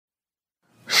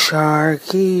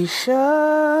Sharkeisha,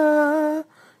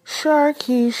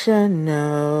 Sharkeisha,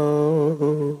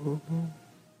 no.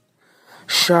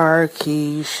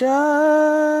 Sharkeisha,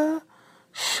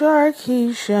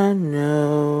 Sharkeisha,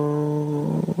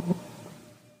 no.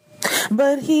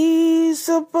 But he's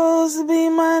supposed to be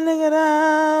my nigga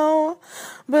now.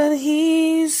 But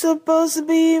he's supposed to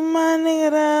be my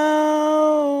nigga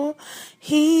now.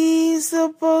 He's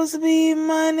supposed to be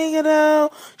my nigga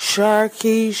now.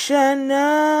 Sharkeisha,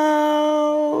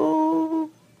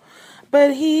 no.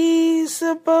 But he's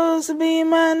supposed to be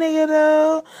my nigga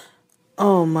though.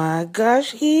 Oh my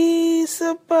gosh, he's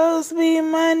supposed to be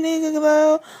my nigga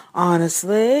though.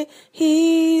 Honestly,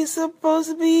 he's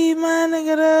supposed to be my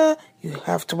nigga though. You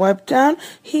have to wipe down.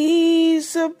 He's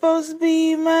supposed to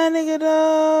be my nigga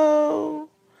though.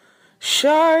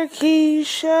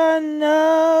 Sharkeisha,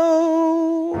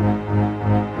 no.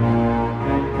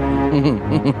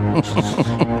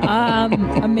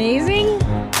 Amazing.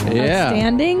 Yeah.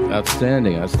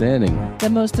 Outstanding. Outstanding.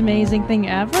 The most amazing thing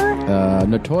ever.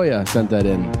 Natoya sent that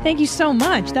in. Thank you so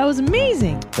much. That was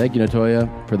amazing. Thank you, Natoya,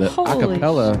 for the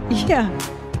acapella. Yeah.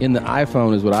 In the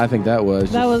iPhone is what I think that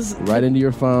was. That was right into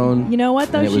your phone. You know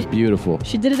what though? And it was beautiful.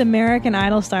 She did it American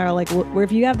Idol style, like where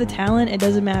if you have the talent, it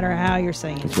doesn't matter how you're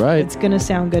singing. That's right. It's gonna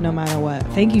sound good no matter what.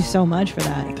 Thank you so much for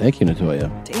that. Thank you,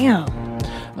 Natoya. Damn.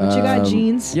 What you got,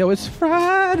 Jeans? Yo, it's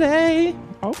Friday.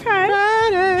 Okay.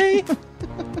 Friday.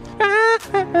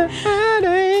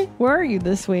 Friday. Where are you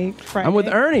this week? Friday? I'm with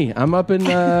Ernie. I'm up in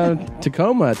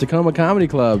Tacoma Comedy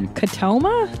Club.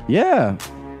 Katoma? Yeah.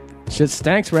 Shit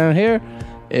stinks around here.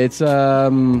 It's,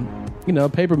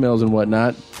 paper mills and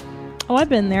whatnot. Oh, I've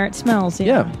been there. It smells.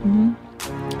 Yeah.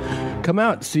 Mm-hmm. Come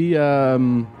out. See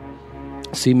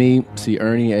me. See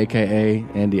Ernie, a.k.a.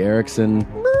 Andy Erickson.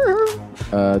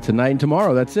 Tonight and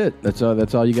tomorrow. That's it. That's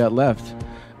all you got left.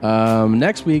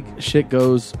 Next week, shit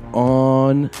goes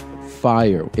on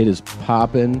fire. It is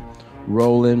popping,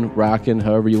 rolling, rocking,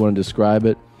 however you want to describe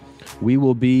it. We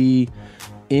will be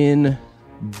in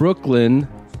Brooklyn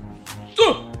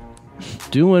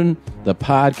doing the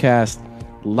podcast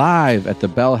live at the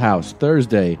Bell House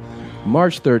Thursday,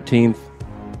 March 13th.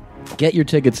 Get your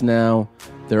tickets now.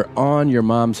 They're on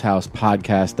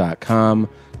yourmomshousepodcast.com,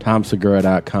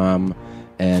 tomsegura.com,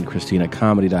 and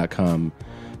christinacomedy.com.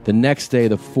 The next day,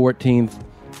 the 14th,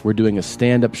 we're doing a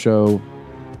stand-up show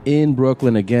in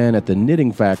Brooklyn again at the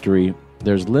Knitting Factory.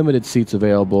 There's limited seats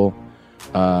available.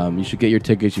 You should get your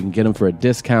tickets. You can get them for a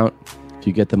discount if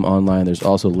you get them online. There's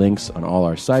also links on all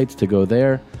our sites to go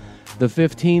there. The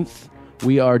 15th,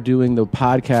 we are doing the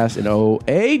podcast in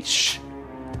OH.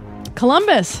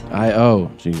 Columbus.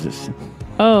 Jesus.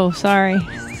 Oh, sorry.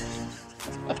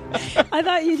 I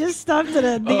thought you just stopped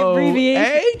at the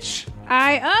abbreviation. OH?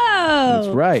 I-O. That's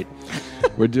right.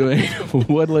 We're doing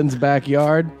Woodland's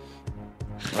Backyard,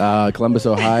 Columbus,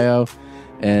 Ohio.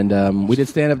 And we did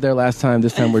stand up there last time.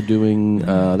 This time we're doing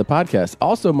the podcast.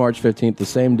 Also March 15th, the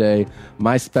same day,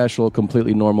 my special,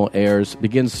 Completely Normal,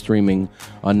 begins streaming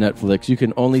on Netflix. You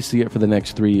can only see it for the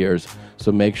next 3 years.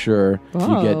 So make sure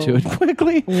you get to it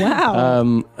quickly.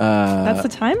 Wow. That's the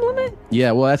time limit?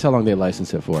 Yeah, well, that's how long they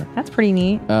license it for. That's pretty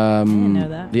neat. I didn't know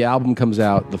that. The album comes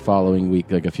out the following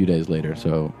week, like a few days later.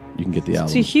 So you can get the album.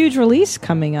 It's a huge release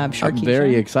coming up, Sharkeisha. I'm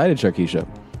very excited, Sharkeisha.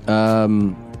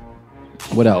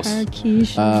 What else?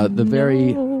 The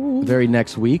very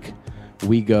next week,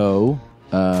 we go.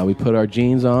 We put our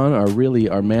jeans on, our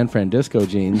Manfran Disco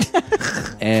jeans,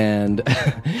 and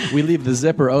we leave the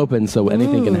zipper open so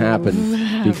anything can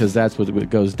happen because that's what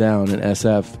goes down in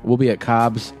SF. We'll be at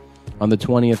Cobb's on the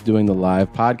 20th doing the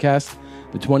live podcast.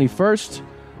 The 21st,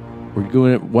 we're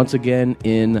doing it once again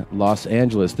in Los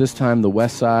Angeles. This time the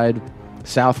west side,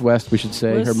 southwest, we should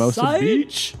say, Hermosa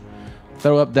Beach.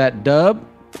 Throw up that dub.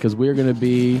 Because we're going to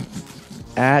be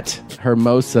at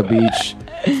Hermosa Beach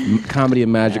Comedy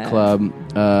and Magic Club.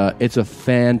 It's a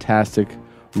fantastic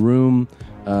room,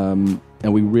 and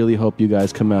we really hope you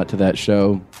guys come out to that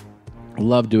show.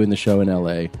 Love doing the show in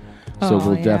LA, so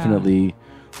we'll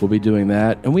be doing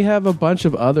that. And we have a bunch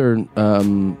of other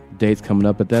dates coming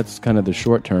up, but that's kind of the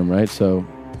short term, right? So.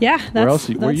 Yeah, where are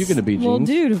you going to be, Jeans? Well,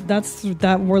 dude,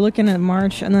 we're looking at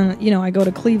March, and then I go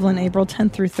to Cleveland April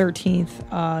 10th through 13th.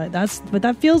 But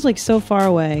that feels like so far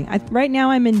away. Right now,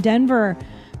 I'm in Denver.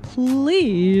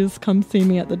 Please come see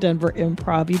me at the Denver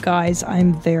Improv, you guys.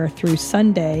 I'm there through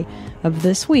Sunday of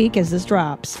this week as this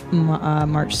drops,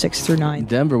 March 6th through 9th.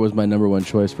 Denver was my number one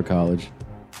choice for college.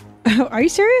 Are you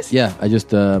serious? Yeah, I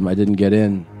just I didn't get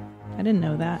in. I didn't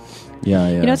know that. Yeah.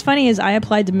 You know what's funny is I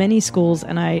applied to many schools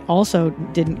and I also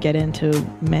didn't get into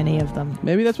many of them.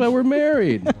 Maybe that's why we're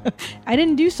married. I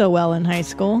didn't do so well in high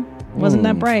school. Wasn't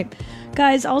that bright.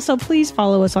 Guys, also please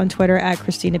follow us on Twitter at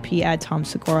Christina P, at Tom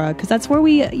Segura, because that's where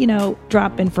we,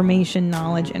 drop information,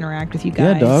 knowledge, interact with you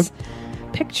guys. Yeah, dog.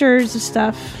 Pictures of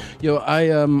stuff. Yo,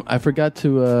 I forgot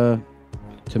to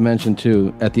mention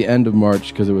too at the end of March,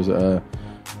 because it was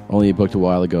only booked a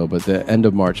while ago, but the end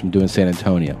of March I'm doing San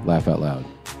Antonio. Laugh out loud.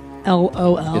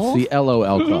 LOL. It's the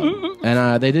LOL Club,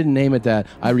 and they didn't name it that.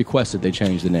 I requested they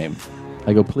change the name.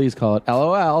 I go, please call it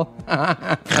LOL.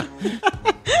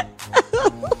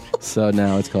 So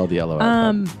now it's called the LOL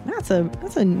Club. That's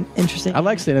an interesting. I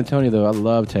like San Antonio though. I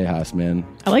love Tejas, man.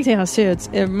 I like Tejas too.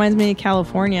 It reminds me of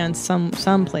California and some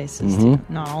places. Too.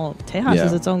 Not all. Tejas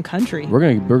is its own country. We're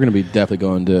gonna be definitely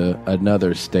going to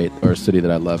another state or city that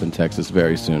I love in Texas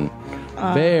very soon.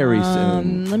 Very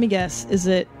soon. Let me guess. Is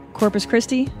it Corpus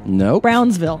Christi? Nope.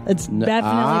 Brownsville. It's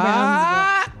definitely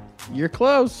Brownsville. You're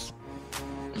close.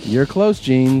 You're close,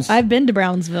 Jeans. I've been to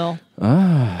Brownsville.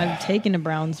 I've taken a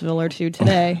Brownsville or two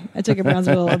today. I took a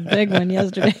Brownsville, a big one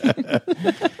yesterday.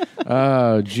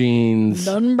 Oh, Jeans.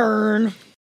 Dunburn.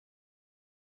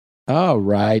 All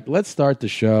right, let's start the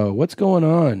show. What's going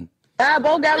on? Y'all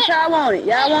both got what y'all wanted.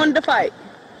 Y'all wanted to fight.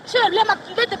 Shut up,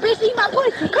 let the bitch eat my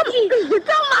pussy. Come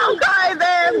on, guys,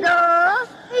 ass girl.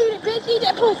 Eat it, bitch, eat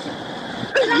that pussy. I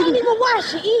ain't even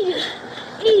wash it. Eat it.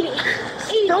 Eat it.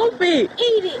 Eat Stupid. it.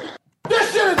 Eat it.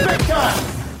 This shit is big time!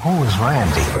 Who is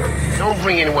Randy? Don't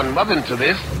bring anyone mother into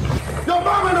this. Your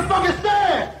mom in the fucking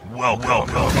stand! Welcome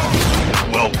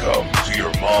to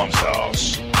your mom's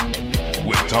house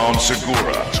with Tom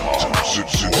Segura,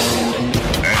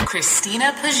 and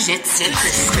Christina Pazsitzky.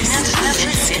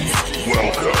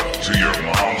 welcome to your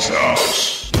mom's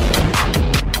house.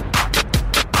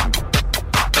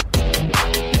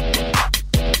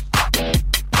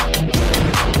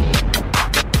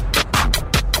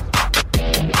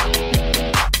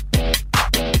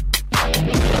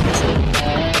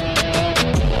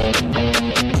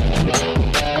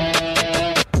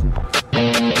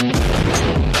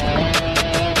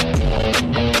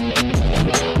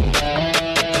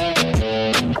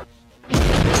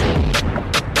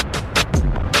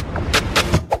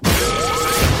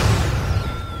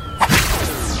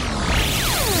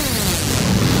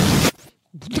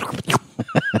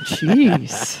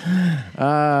 Jeez.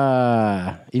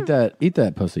 Eat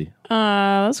that pussy.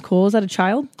 That's cool. Is that a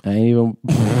child? I ain't even.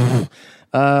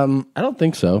 I don't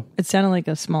think so. It sounded like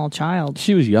a small child.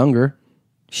 She was younger.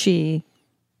 She,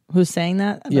 who's saying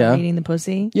that about Yeah. eating the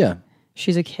pussy? Yeah.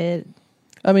 She's a kid.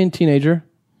 I mean, teenager.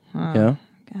 Yeah.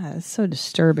 God, that's so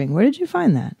disturbing. Where did you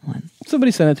find that one?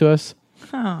 Somebody sent it to us.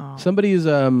 Oh. Somebody's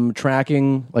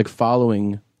tracking, like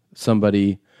following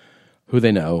somebody who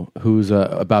they know who's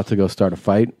about to go start a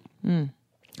fight. And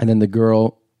then the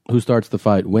girl who starts the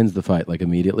fight wins the fight, like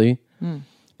immediately.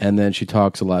 And then she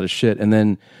talks a lot of shit. And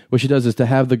then what she does is to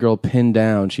have the girl pinned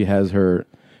down, she's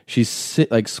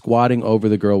squatting over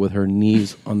the girl with her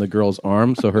knees on the girl's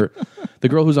arm. So the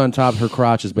girl who's on top, her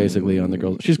crotch is basically on the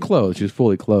girl. She's clothed. She's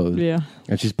fully clothed. Yeah.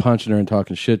 And she's punching her and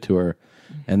talking shit to her.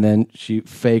 And then she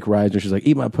fake rides her. She's like,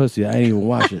 eat my pussy. I didn't even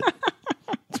wash it.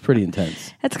 It's pretty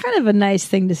intense. That's kind of a nice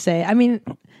thing to say. I mean,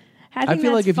 I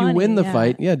feel like if you win the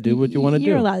fight, do what you want to do.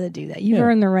 You're allowed to do that. You've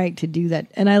earned the right to do that.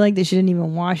 And I like that she didn't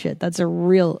even wash it. That's a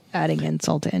real adding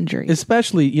insult to injury.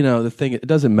 Especially, the thing, it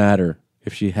doesn't matter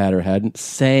if she had or hadn't.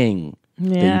 Saying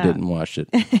that you didn't wash it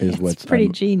is what's pretty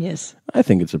genius. I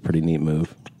think it's a pretty neat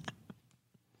move.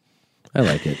 I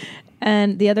like it.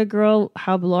 And the other girl,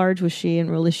 how large was she?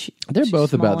 And really, they're both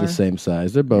smaller? about the same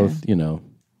size. They're both,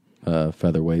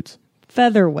 featherweights.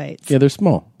 Featherweights. Yeah, they're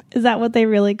small. Is that what they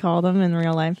really call them in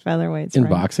real life? Featherweights. In right?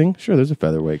 boxing? Sure, there's a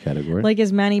featherweight category. Like,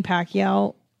 is Manny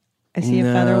Pacquiao, is he a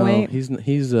featherweight? He's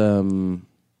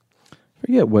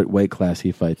forget what weight class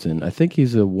he fights in. I think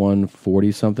he's a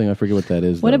 140 something. I forget what that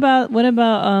is. What about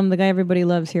the guy everybody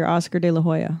loves here, Oscar De La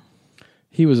Hoya?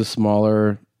 He was a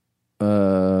smaller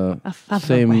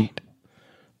featherweight.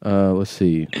 Let's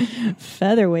see.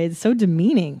 Featherweight, so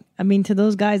demeaning. I mean, to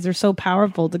those guys, they're so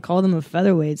powerful. To call them a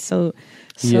featherweight, so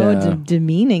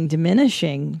demeaning,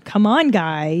 diminishing. Come on,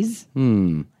 guys.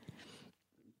 Tommy,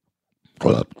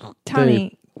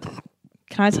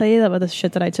 can I tell you about the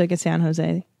shit that I took at San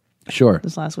Jose? Sure.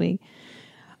 This last week,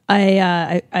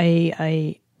 I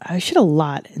shit a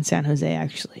lot in San Jose.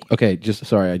 Actually. Okay,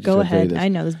 sorry. I just go gotta tell you ahead. this. I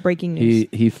know this is breaking news.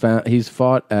 He's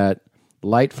fought at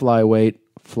light flyweight,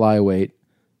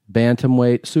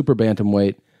 bantamweight, super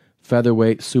bantamweight,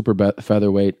 featherweight, super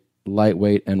featherweight,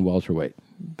 lightweight, and welterweight.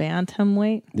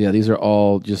 Bantamweight? Yeah, these are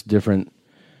all just different.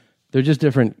 They're just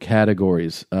different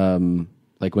categories.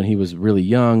 Like when he was really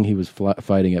young, he was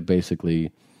fighting at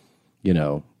basically,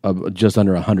 just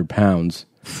under 100 pounds.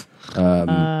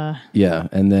 Yeah,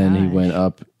 and then he went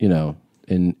up,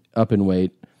 in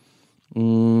weight.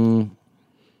 So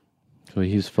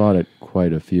he's fought at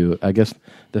quite a few. I guess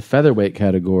the featherweight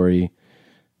category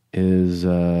is.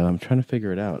 I'm trying to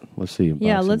figure it out. Let's see.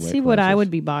 Yeah, let's see what I would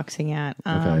be boxing at.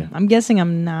 Okay. I'm guessing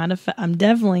I'm not. I'm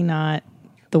definitely not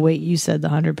the weight you said, the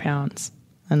 100 pounds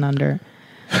and under.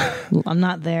 I'm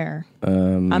not there.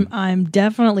 I'm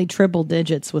definitely triple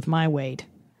digits with my weight.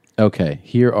 Okay,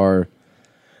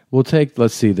 we'll take,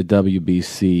 let's see, the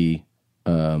WBC,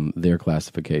 their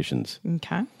classifications.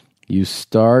 Okay. You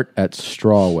start at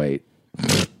straw weight.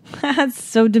 That's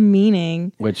so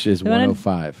demeaning. Which is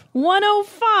 105.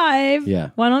 105?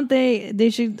 Yeah. Why don't they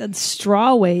should,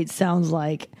 straw weight sounds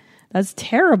like, that's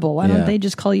terrible. Why don't they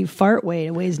just call you fart weight?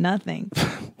 It weighs nothing.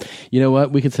 You know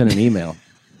what? We could send an email.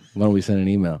 Why don't we send an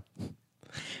email?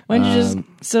 Why don't you just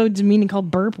so demeaning call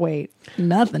burp weight?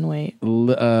 Nothing weight.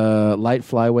 Light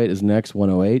flyweight is next,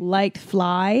 108. Light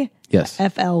fly? Yes.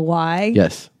 FLY?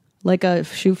 Yes. Like a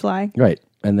shoe fly? Right.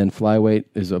 And then flyweight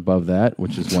is above that,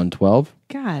 which is 112.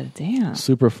 God damn.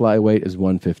 Super flyweight is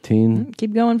 115.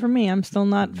 Keep going for me. I'm still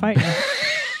not fighting.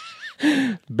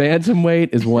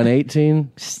 Bantamweight is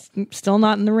 118. Still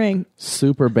not in the ring.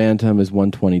 Super bantam is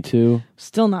 122.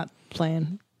 Still not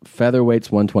playing.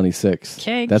 Featherweight's 126.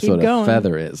 Okay, that's keep what going. A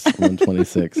feather is.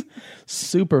 126.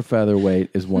 Super featherweight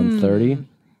is 130.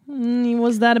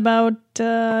 Was that about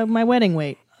my wedding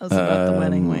weight? That was about the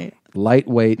wedding weight.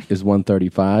 Lightweight is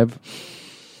 135.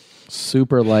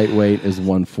 Super lightweight is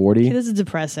 140. Okay, this is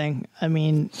depressing. I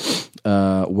mean,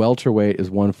 welterweight is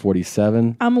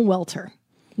 147. I'm a welter.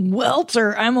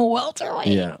 I'm a welterweight.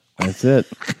 Yeah, that's it.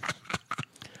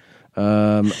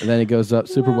 Then it goes up.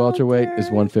 Super welterweight is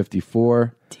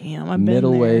 154. Damn, I've been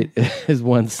middleweight is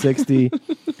 160.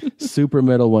 Super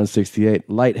middle 168.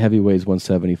 Light heavyweight is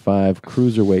 175.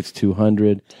 Cruiserweight's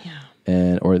 200. Damn.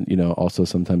 And also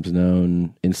sometimes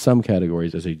known in some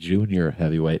categories as a junior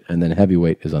heavyweight, and then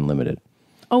heavyweight is unlimited.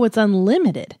 Oh, it's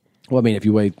unlimited. Well, I mean, if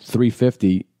you weigh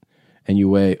 350 and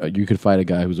you could fight a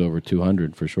guy who's over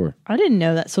 200 for sure. I didn't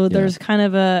know that. So there's kind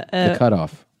of the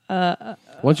cutoff.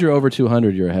 Once you're over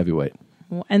 200, you're a heavyweight.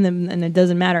 And it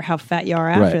doesn't matter how fat you are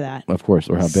after that. Of course,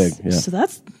 or how big. Yeah. So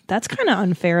that's kind of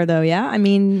unfair, though. Yeah, I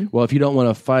mean, well, if you don't want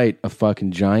to fight a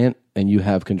fucking giant and you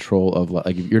have control of,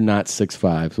 like, if you're not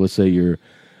 6'5", so let's say you're,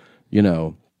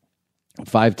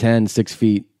 5'10", 6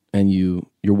 feet, and your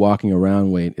walking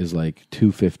around weight is like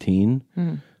 215,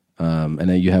 and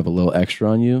then you have a little extra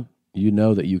on you, you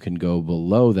know that you can go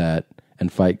below that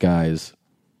and fight guys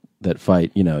that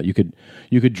fight. You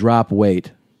could drop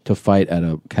weight to fight at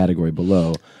a category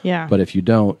below. Yeah. But if you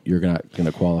don't, you're not going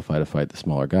to qualify to fight the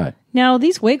smaller guy. Now,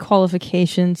 these weight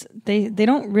qualifications, they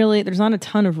don't really, there's not a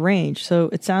ton of range. So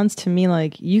it sounds to me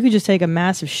like you could just take a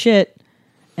massive shit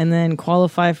and then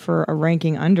qualify for a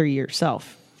ranking under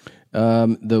yourself.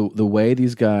 The way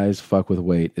these guys fuck with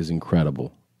weight is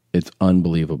incredible. It's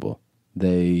unbelievable.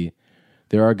 There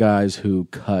are guys who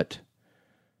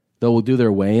they'll do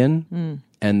their weigh-in,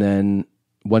 and then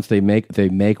once they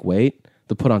make weight,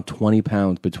 they'll put on 20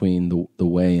 pounds between the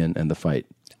weigh-in and the fight.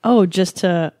 Oh, just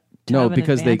to no, have an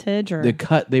because advantage,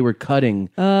 they were cutting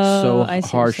so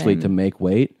harshly to make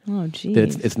weight. Oh, geez.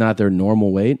 That it's not their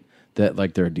normal weight. That,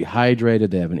 like, they're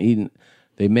dehydrated, they haven't eaten.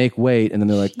 They make weight, and then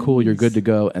they're like, cool, you're good to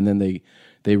go. And then they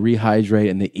rehydrate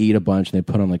and they eat a bunch, and they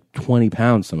put on like 20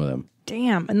 pounds, some of them.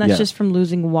 Damn. And that's just from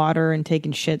losing water and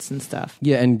taking shits and stuff.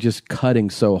 Yeah, and just cutting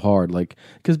so hard. Like,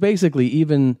 because basically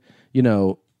even,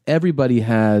 everybody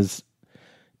has,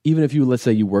 even if let's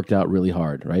say you worked out really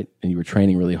hard, right? And you were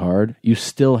training really hard, you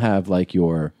still have like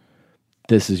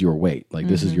this is your weight. Like,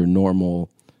 this is your normal,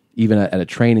 even at a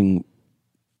training,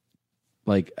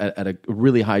 like at a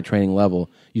really high training level,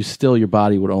 your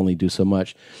body would only do so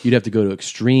much. You'd have to go to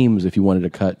extremes if you wanted to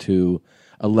cut to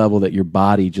a level that your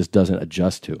body just doesn't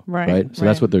adjust to. Right? So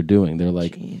that's what they're doing. They're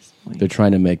like, they're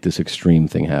trying to make this extreme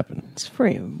thing happen. It's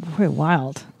pretty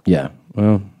wild. Yeah.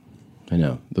 Well, I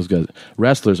know. Those guys,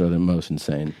 wrestlers are the most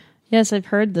insane. Yes, I've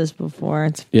heard this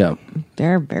before.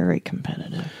 They're very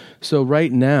competitive. So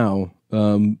right now,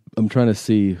 I'm trying to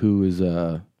see who is,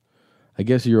 I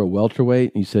guess you're a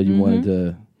welterweight. You said you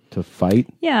wanted to fight.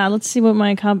 Yeah, let's see what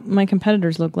my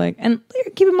competitors look like. And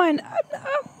keep in mind,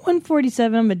 I'm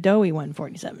 147. I'm a doughy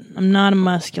 147. I'm not a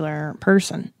muscular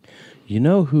person. You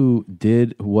know who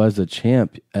was a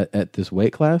champ at this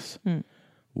weight class?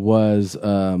 Was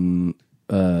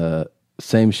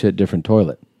same shit, different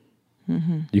toilet.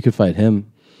 You could fight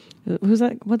him. Who's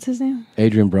that? What's his name?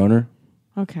 Adrian Broner.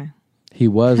 Okay. He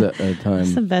was at a time.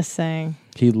 That's the best saying.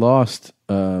 He lost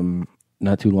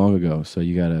not too long ago, so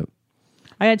you gotta.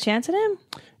 I got a chance at him?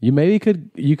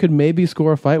 You could maybe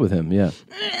score a fight with him. Yeah.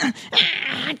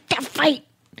 That fight.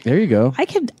 There you go.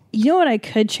 You know what I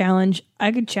could challenge?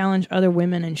 I could challenge other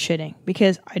women in shitting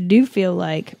because I do feel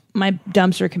like my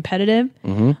dumps are competitive.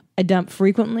 Mm-hmm. I dump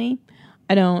frequently.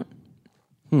 I don't.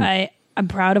 I'm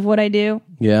proud of what I do.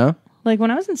 Yeah. Like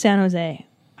when I was in San Jose,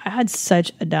 I had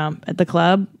such a dump at the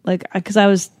club. Like because I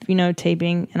was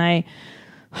taping and I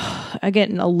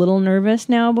get a little nervous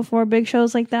now before big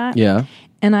shows like that. Yeah.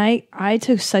 And I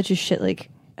took such a shit. Like,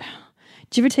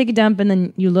 did you ever take a dump and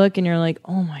then you look and you're like,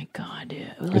 oh my God,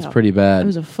 dude. It's pretty bad. It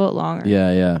was a foot longer.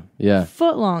 Yeah.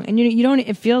 Foot long. And you don't,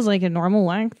 it feels like a normal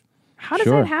length. How does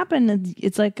that happen?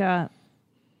 It's like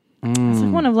it's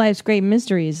like one of life's great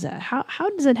mysteries. How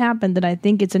does it happen that I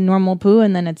think it's a normal poo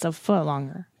and then it's a foot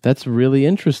longer? That's really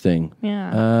interesting.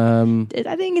 Yeah.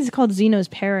 I think it's called Zeno's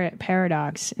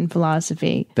paradox in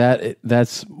philosophy.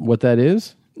 That's what that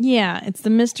is? Yeah, it's the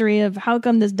mystery of how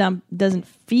come this dump doesn't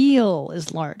feel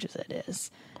as large as it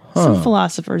is. Some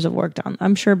philosophers have worked on.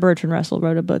 I'm sure Bertrand Russell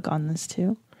wrote a book on this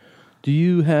too. Do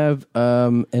you have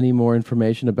any more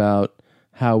information about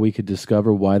how we could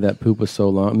discover why that poop was so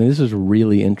long? I mean, this is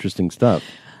really interesting stuff.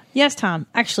 Yes, Tom.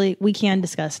 Actually, we can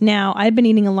discuss. Now, I've been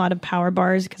eating a lot of power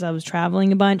bars because I was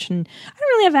traveling a bunch, and I don't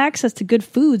really have access to good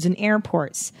foods in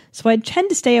airports. So I tend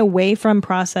to stay away from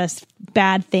processed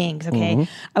bad things, okay?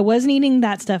 Mm-hmm. I wasn't eating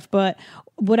that stuff, but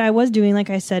what I was doing, like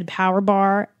I said, power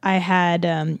bar, I had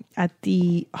at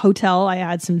the hotel, I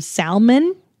had some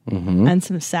salmon and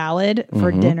some salad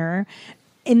for dinner.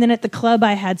 And then at the club,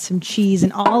 I had some cheese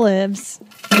and olives.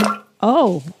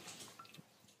 Oh.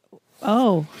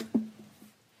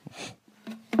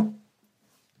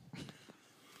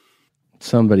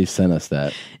 Somebody sent us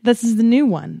that. This is the new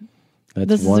one.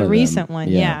 This is a recent one.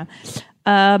 Yeah.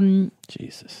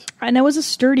 Jesus. And it was a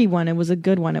sturdy one. It was a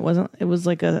good one. It was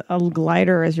like a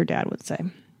glider, as your dad would say.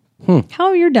 How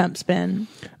have your dumps been?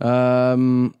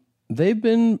 They've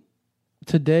been.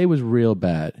 Today was real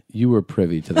bad. You were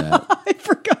privy to that. I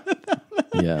forgot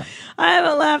about that. Yeah. I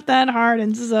haven't laughed that hard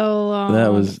in so long.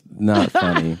 That was not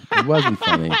funny. It wasn't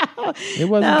funny. It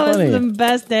wasn't funny. That was the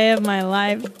best day of my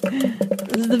life.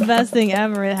 This is the best thing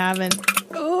ever. It happened.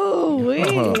 Ooh,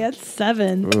 that's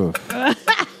 7.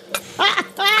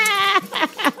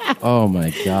 Oh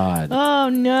my God. Oh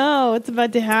no, what's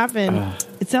about to happen?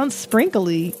 It sounds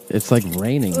sprinkly. It's like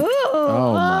raining. Ooh,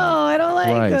 I don't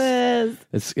like this.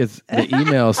 It's the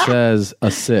email says a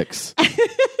 6.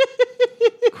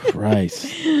 Christ.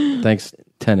 Thanks,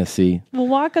 Tennessee. Well,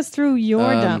 walk us through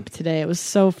your dump today. It was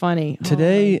so funny.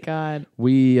 Today, oh my God.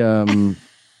 We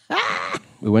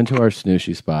went to our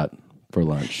snooshi spot for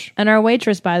lunch. And our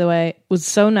waitress, by the way, was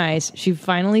so nice. She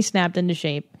finally snapped into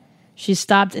shape. She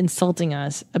stopped insulting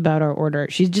us about our order.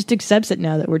 She just accepts it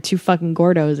now that we're 2 fucking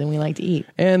gordos and we like to eat.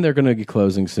 And they're going to be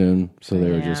closing soon, so they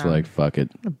were just like, fuck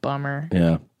it. A bummer.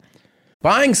 Yeah.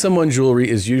 Buying someone jewelry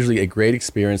is usually a great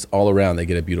experience all around. They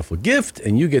get a beautiful gift,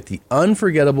 and you get the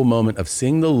unforgettable moment of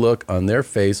seeing the look on their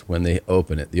face when they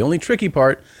open it. The only tricky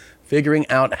part, figuring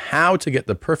out how to get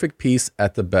the perfect piece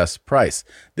at the best price.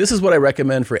 This is what I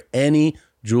recommend for any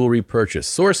jewelry purchase.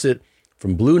 Source it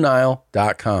from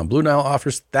BlueNile.com. Blue Nile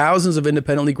offers thousands of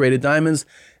independently graded diamonds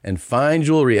and fine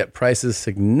jewelry at prices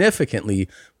significantly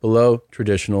below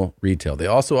traditional retail. They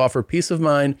also offer peace of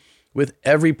mind with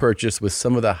every purchase with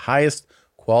some of the highest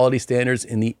quality standards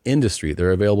in the industry.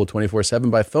 They're available 24/7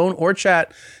 by phone or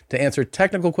chat to answer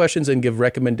technical questions and give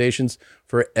recommendations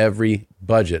for every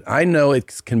budget. I know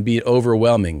it can be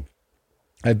overwhelming.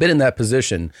 I've been in that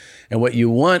position, and what you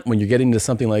want when you're getting into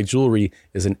something like jewelry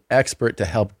is an expert to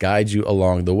help guide you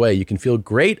along the way. You can feel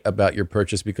great about your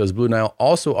purchase because Blue Nile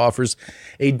also offers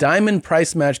a diamond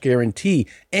price match guarantee.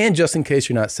 And just in case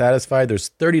you're not satisfied,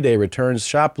 there's 30-day returns.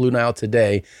 Shop Blue Nile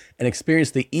today and experience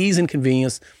the ease and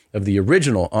convenience of the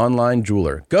original online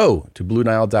jeweler. Go to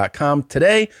BlueNile.com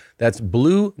today. That's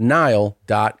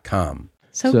BlueNile.com.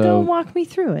 So go walk me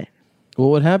through it. Well,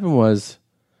 what happened was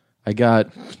I got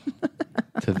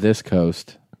to this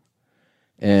coast,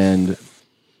 and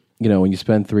you know, when you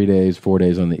spend 3 days, 4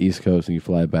 days on the East Coast and you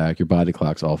fly back, your body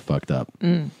clock's all fucked up.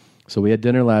 So we had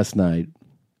dinner last night.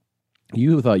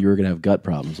 You thought you were going to have gut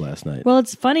problems last night. Well,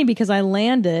 it's funny because I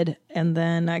landed and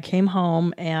then I came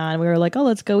home and we were like, oh,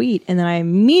 let's go eat. And then I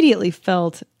immediately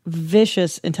felt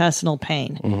vicious intestinal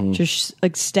pain, just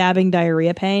like stabbing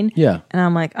diarrhea pain. Yeah. And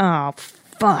I'm like, oh,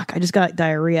 fuck, I just got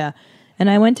diarrhea. And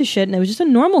I went to shit and it was just a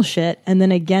normal shit. And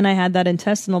then again, I had that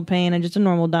intestinal pain and just a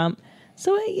normal dump.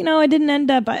 So, you know, I didn't end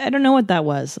up, I don't know what that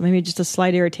was. Maybe just a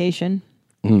slight irritation.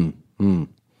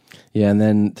 Yeah, and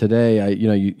then today,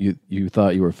 you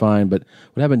thought you were fine, but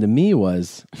what happened to me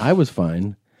was I was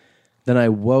fine. Then I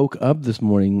woke up this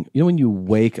morning. You know when you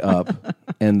wake up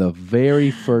and the very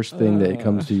first thing that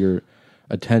comes to your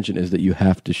attention is that you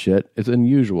have to shit? It's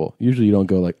unusual. Usually you don't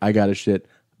go like, I gotta shit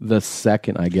the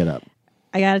second I get up.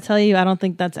 I gotta tell you, I don't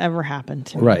think that's ever happened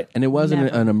to me. Right. And it wasn't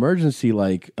an emergency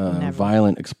like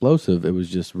violent explosive. It was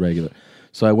just regular.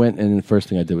 So I went and the first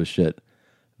thing I did was shit.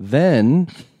 Then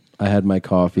I had my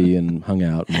coffee and hung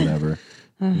out and whatever.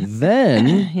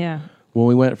 Then when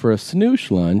we went for a snoosh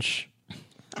lunch,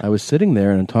 I was sitting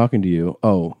there and I'm talking to you.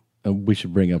 Oh, we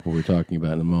should bring up what we're talking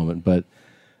about in a moment. But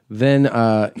then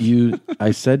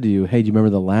I said to you, hey, do you remember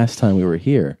the last time we were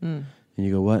here? And you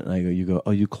go, what? And you go,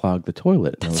 oh, you clogged the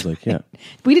toilet. And I was like, yeah.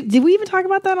 Did we even talk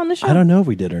about that on the show? I don't know if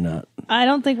we did or not. I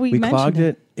don't think we mentioned clogged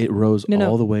it. It rose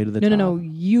all the way to the top. No,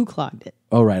 you clogged it.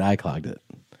 Oh, right. I clogged it.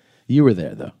 You were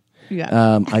there, though.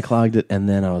 Yeah. I clogged it, and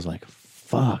then I was like,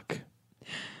 fuck.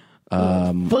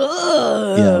 Yeah,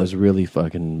 I was really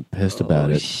fucking pissed about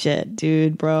it. Shit,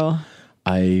 dude, bro.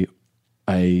 I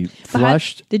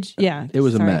flushed. It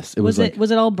was a mess. Was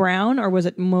it all brown or was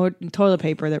it more toilet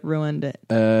paper that ruined it?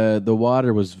 The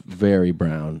water was very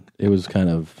brown. It was kind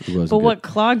of. It wasn't. But good. what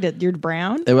clogged it? Your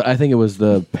brown? I think it was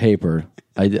the paper.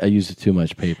 I used too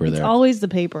much paper there. It's always the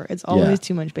paper. It's always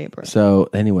too much paper. So,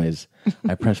 anyways,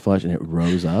 I pressed flush and it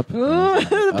rose up.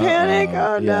 The panic!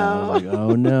 Oh no! I was like,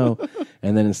 oh no!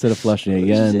 And then instead of flushing it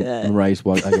again, Rice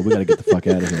walked. I go, we got to get the fuck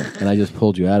out of here. And I just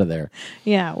pulled you out of there.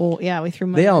 Yeah, well, we threw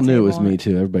money. They all knew it was me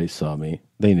too. Everybody saw me.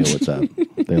 They knew what's up.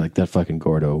 They're like, that fucking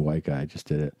Gordo white guy just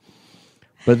did it.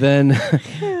 But then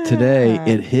today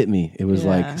it hit me. It was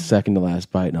like second to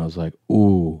last bite, and I was like,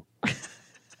 ooh.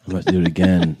 I must do it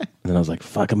again. And then I was like,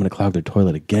 fuck, I'm going to clog their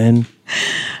toilet again.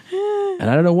 And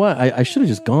I don't know what. I should have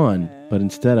just gone. But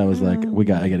instead I was like, I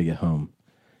got to get home.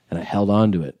 And I held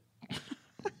on to it.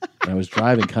 And I was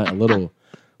driving kind of a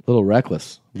little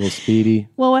reckless, a little speedy.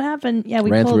 Well, what happened? Yeah, we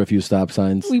ran through a few stop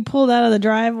signs. We pulled out of the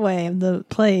driveway of the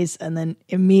place, and then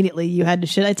immediately you had to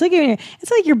shit. It's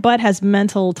like your butt has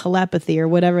mental telepathy or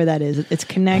whatever that is. It's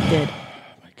connected.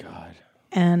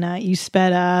 And you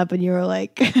sped up, and you were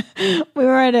like, we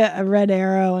were at a red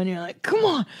arrow, and you're like, come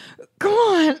on,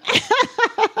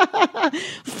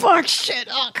 fuck shit,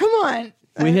 oh, come on.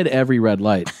 We hit every red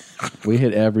light. We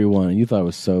hit every one, and you thought it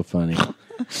was so funny.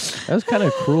 That was kind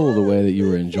of cruel the way that you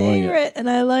were enjoying it. And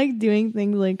I like doing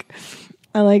things like,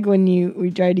 I like when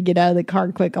we tried to get out of the car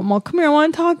quick. I'm all, come here, I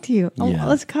want to talk to you.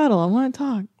 Let's cuddle, I want to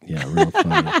talk. Yeah, real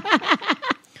funny.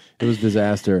 It was a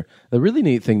disaster. The really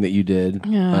neat thing that you did,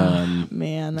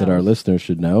 that our listeners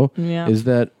should know, is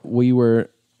that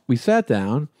we sat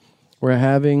down, we're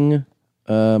having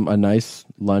a nice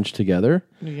lunch together,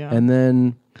 and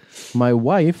then my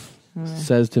wife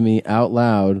says to me out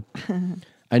loud,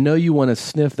 I know you want to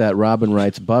sniff that Robin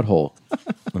Wright's butthole.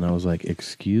 And I was like,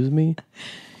 excuse me?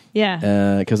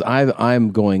 Yeah. Because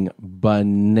I'm going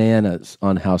bananas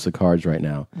on House of Cards right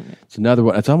now. It's another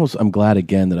one. I'm glad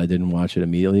again that I didn't watch it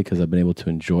immediately because I've been able to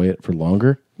enjoy it for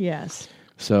longer. Yes.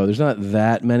 So there's not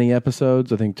that many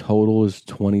episodes. I think total is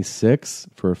 26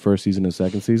 for first season and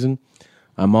second season.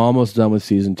 I'm almost done with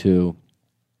season 2.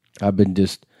 I've been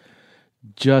just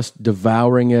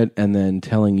devouring it and then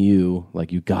telling you,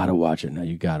 like, you got to watch it now.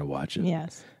 You got to watch it.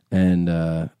 Yes. And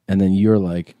then you're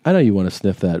like, I know you want to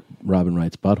sniff that Robin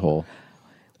Wright's butthole.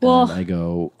 Well, and I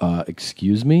go,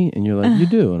 excuse me? And you're like, you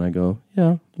do. And I go,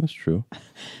 yeah, that's true.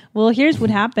 Well, here's what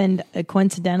happened.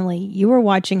 Coincidentally, you were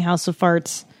watching House of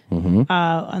Farts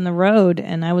on the road,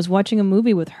 and I was watching a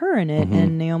movie with her in it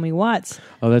and Naomi Watts.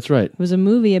 Oh, that's right. It was a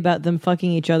movie about them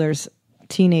fucking each other's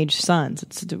teenage sons.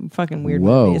 It's a fucking weird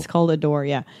movie. It's called Adore,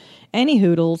 yeah. Any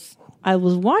hoodles, I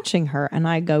was watching her, and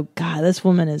I go, God, this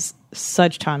woman is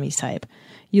such Tommy's type.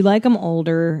 You like them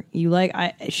older.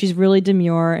 She's really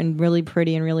demure and really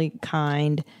pretty and really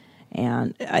kind,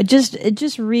 and it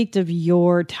just reeked of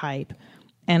your type.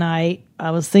 And I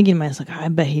was thinking to myself, I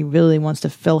bet he really wants to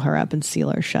fill her up and seal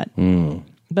her shut.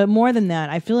 But more than that,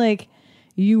 I feel like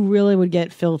you really would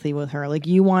get filthy with her. Like,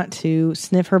 you want to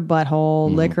sniff her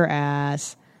butthole, lick her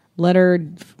ass, let her,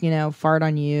 fart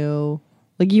on you.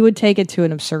 Like, you would take it to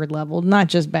an absurd level, not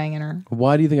just banging her.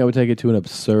 Why do you think I would take it to an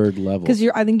absurd level? Because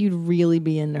I think you'd really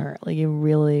be into her. Like,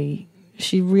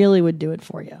 she really would do it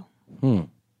for you.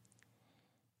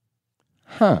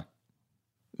 Huh.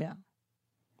 Yeah.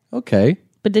 Okay.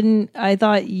 But I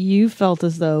thought you felt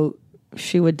as though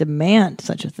she would demand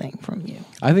such a thing from you.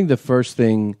 I think the first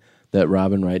thing that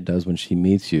Robin Wright does when she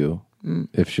meets you,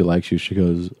 if she likes you, she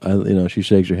goes, she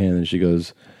shakes your hand and she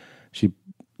goes, she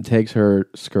takes her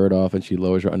skirt off and she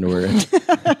lowers her underwear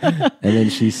and then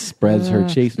she spreads her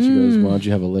cheeks and she goes, why don't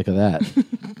you have a lick of that?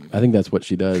 I think that's what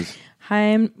she does.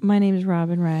 Hi, my name is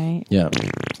Robin Wright. Yeah.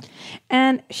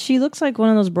 And she looks like one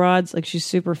of those broads, like she's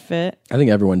super fit. I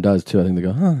think everyone does too. I think they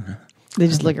go, huh. They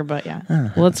just lick her butt, yeah.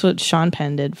 Well, that's what Sean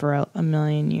Penn did for a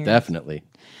million years. Definitely.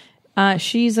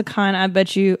 She's a kind, I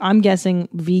bet you, I'm guessing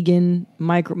vegan,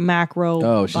 macro.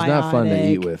 Oh, she's not fun to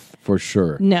eat with, for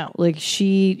sure. No, like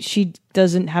she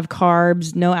doesn't have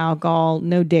carbs, no alcohol,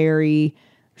 no dairy.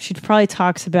 She probably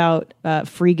talks about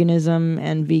freeganism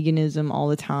and veganism all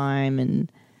the time,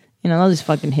 and all these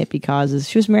fucking hippie causes.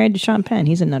 She was married to Sean Penn.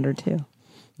 He's a nutter too.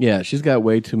 Yeah, she's got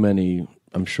way too many,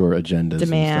 I'm sure, agendas.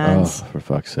 Demands. Oh, for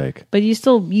fuck's sake. But you'd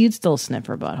still sniff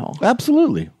her butthole.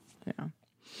 Absolutely. Yeah.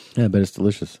 Yeah, but it's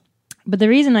delicious. But the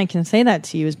reason I can say that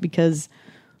to you is because,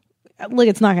 look,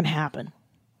 it's not going to happen.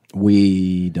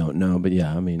 We don't know, but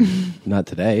yeah, I mean, not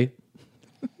today.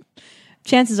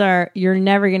 Chances are you're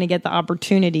never going to get the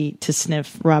opportunity to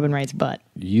sniff Robin Wright's butt.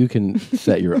 You can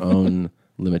set your own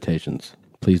limitations.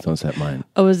 Please don't set mine.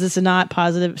 Oh, is this a not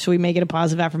positive? Should we make it a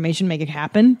positive affirmation, make it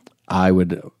happen? I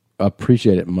would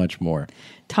appreciate it much more.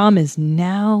 Tom is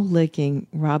now licking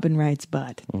Robin Wright's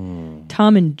butt.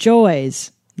 Tom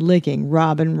enjoys licking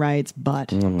Robin Wright's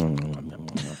butt.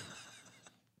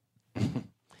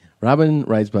 Robin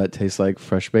Wright's butt tastes like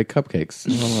fresh baked cupcakes.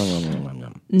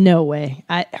 No way.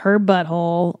 Her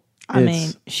butthole, I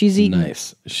mean, she's eating.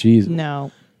 Nice. She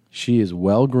is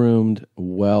well groomed,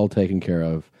 well taken care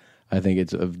of. I think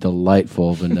it's a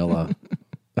delightful vanilla.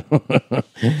 I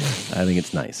think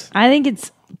it's nice. I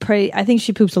think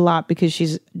she poops a lot because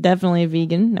she's definitely a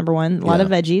vegan, number one. A lot of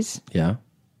veggies. Yeah.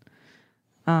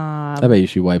 I bet you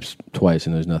she wipes twice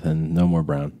and there's no more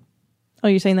brown. Oh,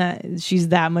 you're saying that she's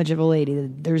that much of a lady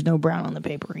that there's no brown on the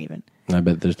paper even? I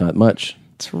bet there's not much.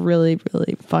 It's really,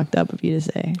 really fucked up of you to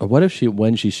say. What if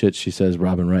when she shits, she says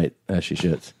Robin Wright as she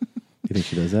shits? You think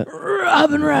she does that?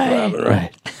 Robin Wright. Robin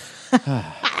Wright.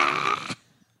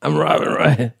 I'm Robin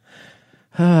Wright.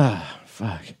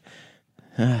 Fuck.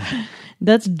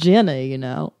 That's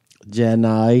Jenna,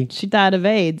 Jenna. She died of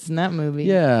AIDS in that movie.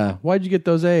 Yeah. Why'd you get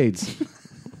those AIDS?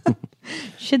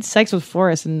 She had sex with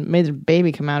Forrest and made her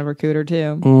baby come out of her cooter,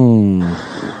 too.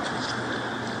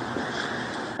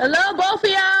 Hello, both of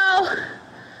y'all.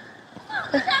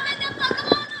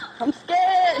 I'm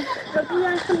scared.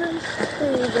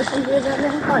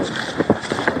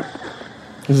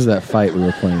 This is that fight we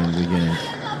were playing in the beginning.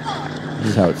 This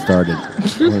is how it started.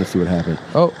 I want to see what happened.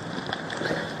 Oh.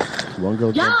 One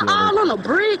girl. Y'all all on the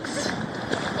bricks.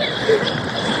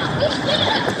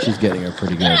 She's getting her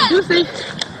pretty good. Lucy.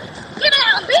 Get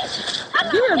out, bitch!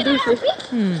 Get out, Lucy.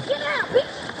 Get out,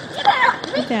 bitch! Get out,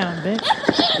 bitch! Get down, bitch.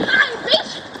 Get out,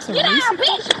 bitch! Get out,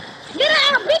 bitch! Get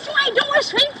out, bitch! You ain't doing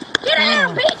shit! Get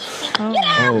out, bitch! Get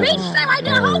out, bitch! Stay right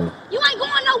there, hoe! You ain't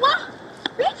going nowhere!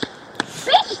 Bitch!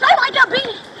 Bitch, stay right there,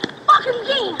 bitch! Fuck him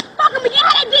again! Fuck him again!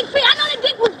 How that dick fit? I know that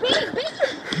dick was big, bitch!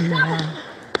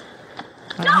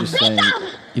 No, I'm just saying,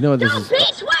 bitch! you know what this No, is?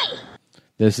 bitch, wait!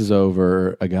 This is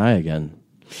over a guy again.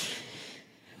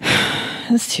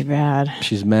 That's too bad.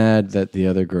 She's mad that the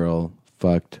other girl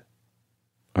fucked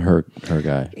her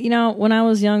guy. When I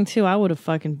was young, too, I would have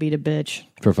fucking beat a bitch.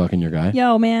 For fucking your guy?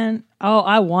 Yo, man. Oh,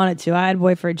 I wanted to. I had a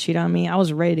boyfriend cheat on me. I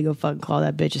was ready to go fucking claw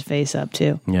that bitch's face up,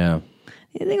 too. Yeah.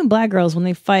 I think in black girls, when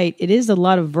they fight, it is a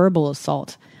lot of verbal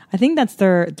assault. I think that's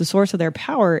the source of their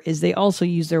power is they also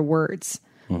use their words.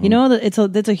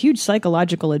 Mm-hmm. It's a huge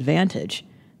psychological advantage.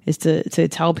 Is to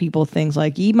tell people things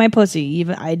like, eat my pussy,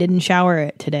 even I didn't shower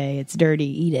it today, it's dirty,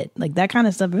 eat it. Like that kind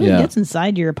of stuff really gets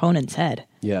inside your opponent's head.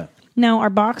 Yeah. Now,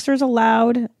 are boxers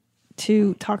allowed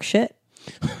to talk shit?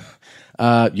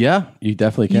 Yeah, you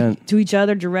definitely can. To each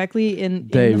other directly in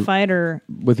the fight, or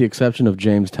with the exception of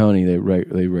James Toney, they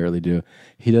rarely do.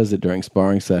 He does it during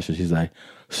sparring sessions. He's like,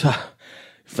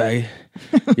 faggot,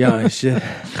 yeah, shit,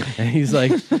 and he's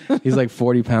like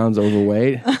 40 pounds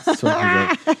overweight. So he's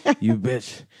like, you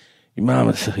bitch, your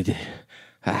mama said it.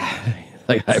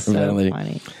 Like hyperventilating. So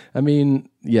funny. I mean,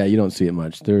 yeah, you don't see it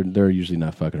much. They're usually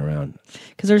not fucking around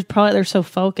because they're so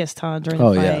focused during the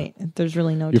fight. Yeah. There's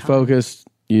really no. You're time. Focused.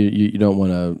 You don't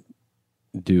want to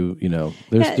do.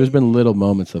 There's been little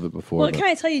moments of it before. Well, can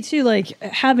I tell you too? Like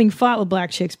having fought with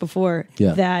black chicks before,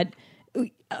 that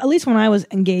at least when I was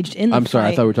engaged in the I'm sorry,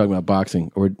 fight, I thought we were talking about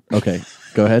boxing. Okay,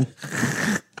 go ahead.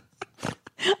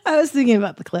 I was thinking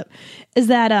about the clip. Is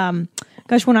that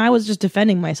gosh, when I was just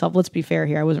defending myself, let's be fair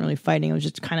here, I wasn't really fighting. I was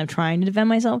just kind of trying to defend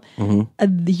myself.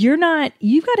 Mm-hmm.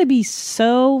 You've got to be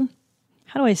so,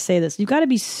 how do I say this? You've got to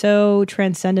be so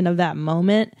transcendent of that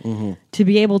moment to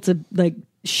be able to like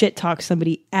shit talk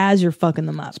somebody as you're fucking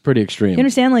them up. It's pretty extreme. You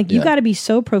understand? Like you got to be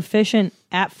so proficient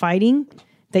at fighting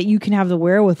that you can have the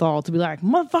wherewithal to be like,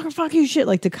 motherfucker, fuck you shit.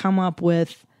 Like to come up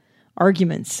with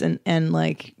arguments and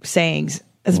like sayings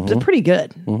It's pretty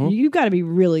good. You've got to be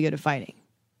really good at fighting.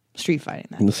 Street fighting.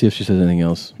 That. Let's see if she says anything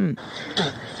else. Spit in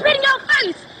your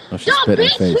face. Oh, she's spitting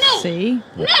in face. Nah. See?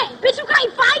 Nah, bitch, you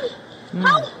can't fight.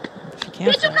 Ho. She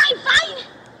can't Bitch, you fight. can't fight.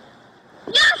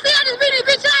 Y'all see I just beat this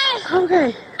bitch ass? Okay.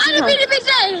 I just beat this bitch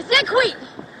ass. That quick.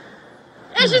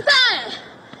 And she said,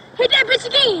 hit that bitch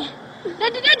again.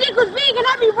 That dick was big and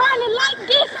I be running like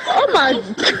this. Oh my.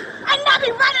 And I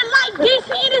be running like this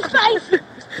in his face.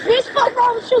 Bitch, fuck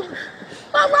wrong with you.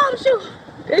 Fuck wrong with you.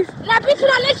 Now, bitch,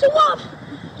 when I let you up,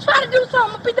 try to do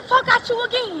something, I'll beat the fuck out you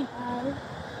again.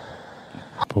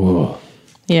 Ooh,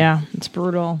 Yeah, it's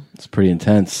brutal. it's pretty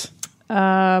intense.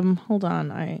 Hold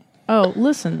on.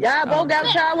 Listen. Y'all both got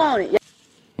what y'all wanted.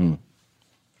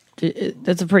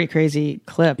 That's a pretty crazy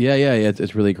clip. Yeah.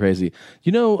 It's really crazy.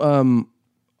 You know,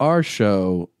 our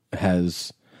show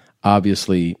has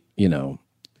obviously,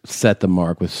 set the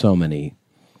mark with so many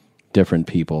different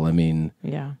people. I mean,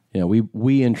 Yeah.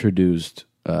 we introduced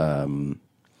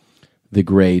the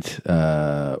great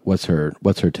what's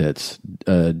her tits,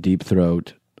 Deep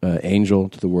Throat Angel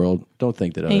to the world. Don't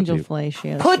think that other Angel people.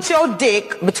 Fellatio. Put your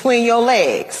dick between your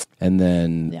legs. And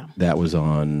then that was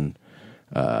on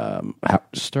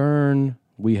Stern.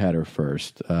 We had her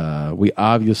first. We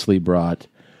obviously brought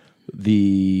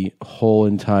the whole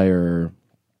entire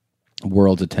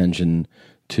world's attention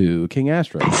to King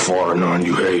Astro. I'm farting on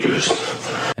you haters.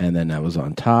 And then that was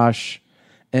on Tosh.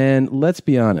 And let's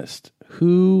be honest,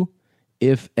 who,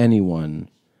 if anyone,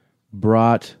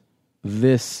 brought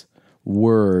this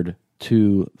word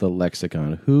to the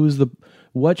lexicon?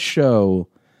 What show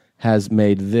has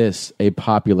made this a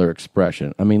popular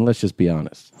expression? I mean, let's just be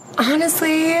honest.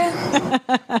 Honestly,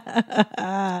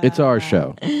 It's our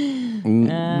show.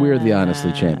 We're the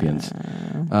Honestly champions.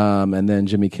 And then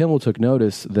Jimmy Kimmel took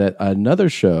notice that another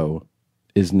show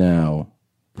is now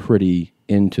pretty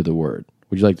into the word.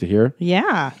 Would you like to hear?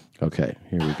 Yeah. Okay,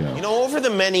 here we go. You know, over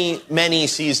the many, many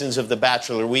seasons of The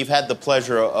Bachelor, we've had the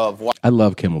pleasure of I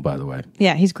love Kimmel, by the way.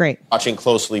 Yeah, he's great. watching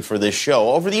closely for this show.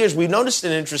 Over the years, we've noticed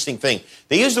an interesting thing.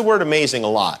 They use the word amazing a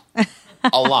lot.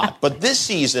 A lot. But this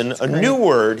season, a new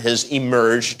word has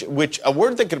emerged, a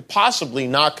word that could possibly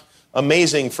knock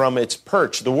amazing from its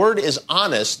perch. The word is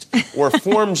honest, or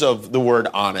forms of the word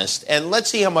honest. And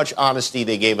let's see how much honesty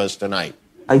they gave us tonight.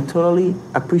 I totally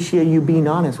appreciate you being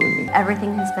honest with me.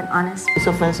 Everything has been honest. It's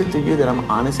offensive to you that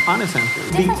I'm honest. Honest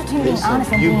answer. The difference between being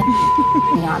honest and being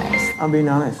honest. I'm being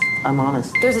honest. I'm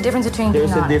honest. There's a difference between being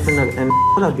There's a honest. difference and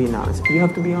not being honest. You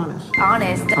have to be honest.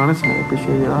 Honest. Honestly, I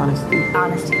appreciate your honesty.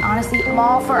 Honesty. Honesty. I'm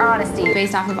all for honesty.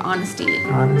 Based off of honesty.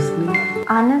 Honestly.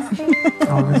 Honesty.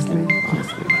 Honestly.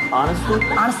 Honestly.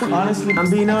 Honestly. Honestly. I'm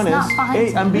being honest. It's not fine.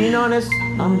 Hey, I'm being honest.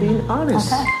 I'm being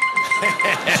honest. Okay.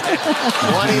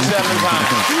 27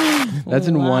 times. That's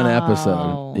in one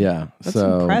episode. Yeah. That's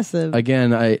so impressive.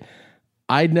 Again,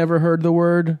 I'd never heard the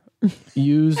word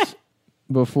used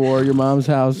before Your Mom's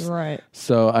House. Right.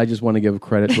 So I just want to give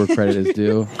credit where credit is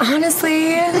due.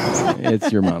 honestly,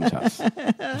 It's Your Mom's House.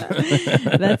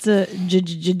 That's a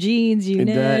jeans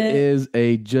unit. That is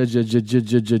a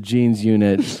jeans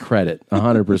unit credit,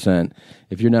 100%.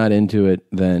 If you're not into it,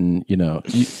 then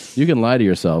you can lie to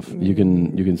yourself. You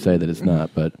can say that it's not,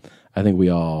 but I think we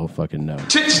all fucking know.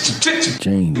 Jeans.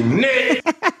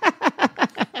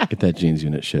 Get that jeans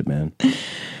unit shit, man.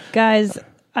 Guys,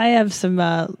 I have some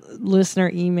listener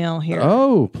email here.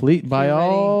 Oh, please, by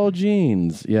all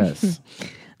jeans, yes.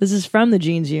 This is from the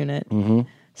jeans unit. Mm-hmm.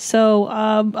 So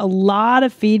a lot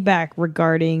of feedback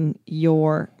regarding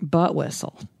your butt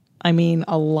whistle. I mean,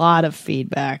 a lot of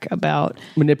feedback about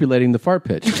manipulating the fart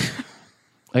pitch.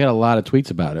 I got a lot of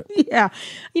tweets about it. Yeah.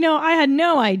 I had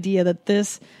no idea that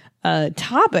this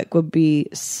topic would be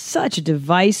such a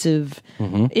divisive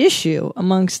issue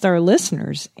amongst our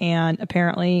listeners. And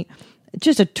apparently,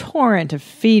 just a torrent of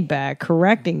feedback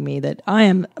correcting me that I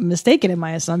am mistaken in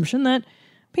my assumption that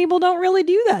people don't really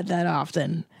do that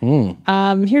often.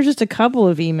 Here's just a couple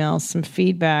of emails, some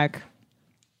feedback.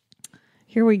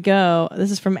 Here we go. This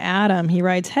is from Adam. He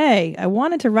writes, "Hey, I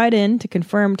wanted to write in to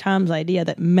confirm Tom's idea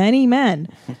that many men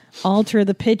alter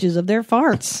the pitches of their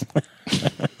farts."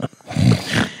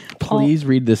 Please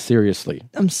read this seriously.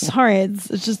 I'm sorry. It's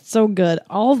just so good.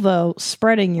 Although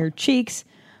spreading your cheeks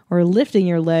or lifting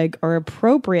your leg are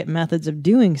appropriate methods of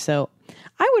doing so,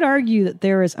 I would argue that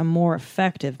there is a more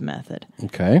effective method.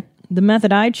 Okay. The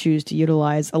method I choose to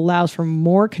utilize allows for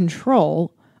more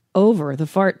control over the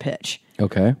fart pitch.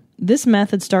 Okay. This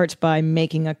method starts by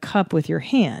making a cup with your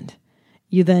hand.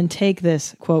 You then take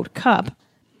this, quote, cup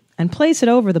and place it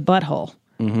over the butthole,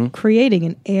 creating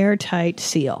an airtight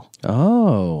seal.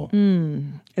 Oh.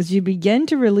 As you begin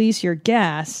to release your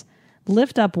gas,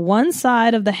 lift up one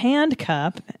side of the hand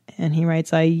cup, and he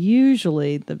writes, I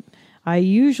usually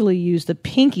use the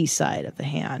pinky side of the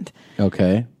hand.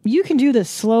 Okay. You can do this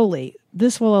slowly.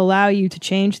 This will allow you to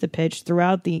change the pitch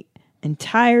throughout the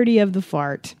entirety of the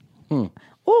fart.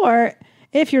 Or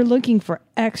if you're looking for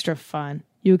extra fun,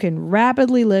 you can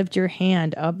rapidly lift your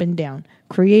hand up and down,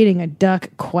 creating a duck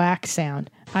quack sound.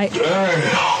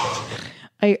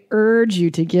 I urge you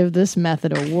to give this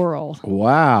method a whirl.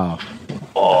 Wow.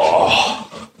 Oh.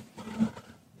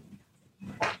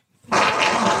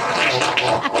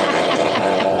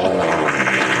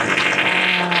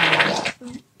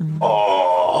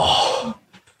 Oh.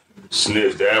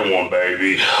 Sniff that one,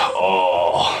 baby.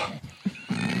 Oh.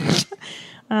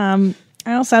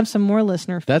 I also have some more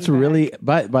listener feedback. That's really,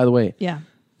 by the way,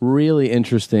 really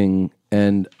interesting.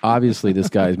 And obviously, this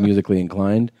guy is musically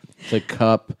inclined to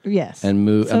cup and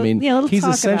move. So, I mean, he's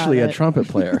essentially a trumpet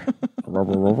player.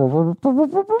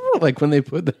 Like when they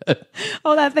put that.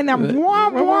 Oh, that thing that.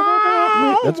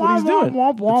 That's what he's doing.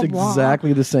 It's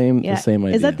exactly the same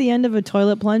idea. Is that the end of a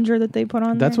toilet plunger that they put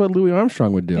on That's there? what Louis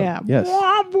Armstrong would do. Yeah. Yes.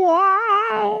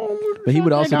 But he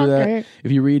would also do that.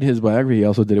 If you read his biography, he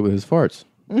also did it with his farts.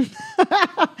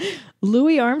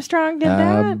 Louis Armstrong did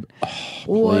that?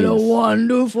 What a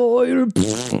wonderful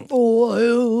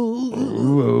oil.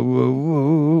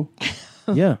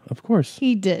 Yeah, of course.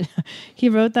 He did. He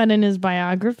wrote that in his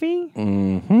biography?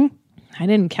 Mm-hmm. I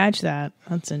didn't catch that.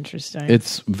 That's interesting.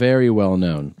 It's very well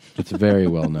known.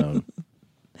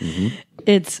 Mm-hmm.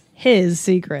 It's his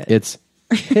secret. It's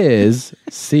his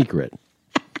secret.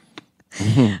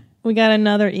 We got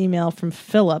another email from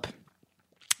Philip.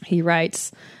 He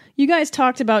writes, you guys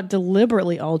talked about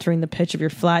deliberately altering the pitch of your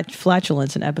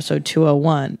flatulence in episode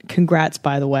 201. Congrats,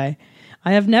 by the way.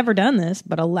 I have never done this,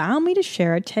 but allow me to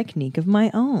share a technique of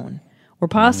my own. Or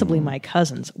possibly my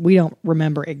cousin's. We don't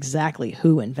remember exactly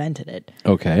who invented it.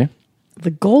 Okay.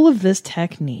 The goal of this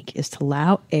technique is to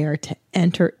allow air to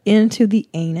enter into the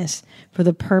anus for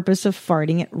the purpose of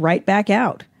farting it right back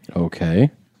out.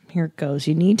 Okay. Here it goes.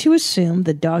 You need to assume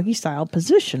the doggy style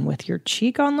position with your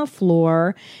cheek on the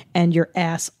floor and your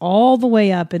ass all the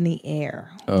way up in the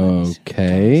air.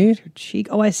 Okay. Your cheek.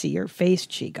 Oh, I see. Your face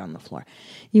cheek on the floor.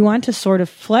 You want to sort of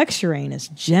flex your anus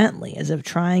gently as if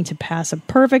trying to pass a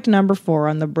perfect number 4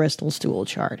 on the Bristol stool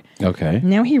chart. Okay.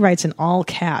 Now he writes in all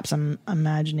caps. I'm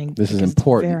imagining this is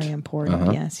important. It's very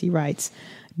important. Yes, he writes,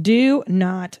 do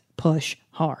not push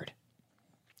hard.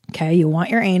 Okay. You want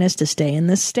your anus to stay in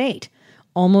this state.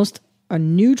 Almost a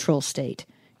neutral state.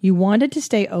 You want it to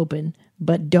stay open,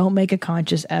 but don't make a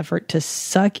conscious effort to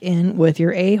suck in with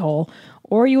your a-hole,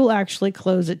 or you will actually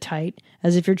close it tight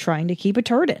as if you're trying to keep a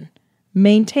turd in.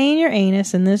 Maintain your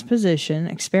anus in this position,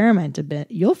 experiment a bit,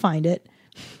 you'll find it,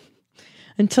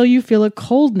 until you feel a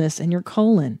coldness in your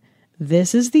colon.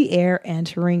 This is the air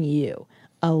entering you.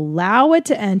 Allow it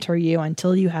to enter you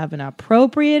until you have an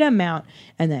appropriate amount,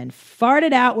 and then fart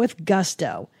it out with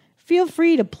gusto. Feel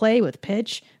free to play with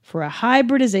pitch for a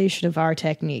hybridization of our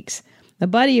techniques. A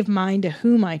buddy of mine to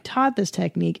whom I taught this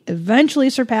technique eventually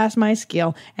surpassed my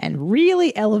skill and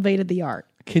really elevated the art.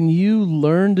 Can you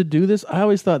learn to do this? I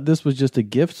always thought this was just a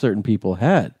gift certain people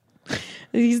had.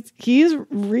 He's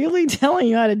really telling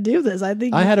you how to do this. I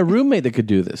think I had a roommate that could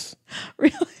do this.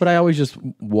 Really? But I always just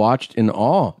watched in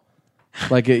awe.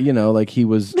 Like, like he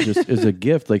was just as a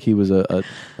gift, like he was a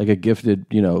gifted,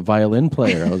 violin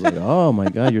player. I was like, oh my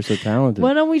God, you're so talented.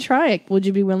 Why don't we try it? Would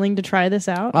you be willing to try this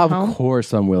out? Of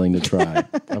course I'm willing to try.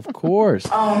 Of course.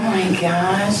 Oh my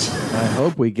gosh. I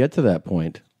hope we get to that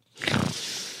point.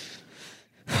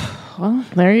 Well,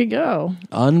 there you go.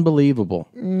 Unbelievable.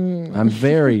 I'm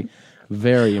very,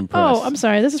 very impressed. Oh, I'm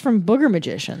sorry. This is from Booger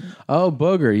Magician. Oh,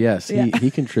 Booger, yes. Yeah.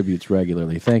 He contributes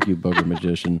regularly. Thank you, Booger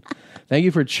Magician. Thank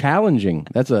you for challenging.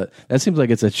 That seems like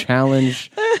it's a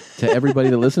challenge to everybody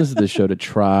that listens to this show to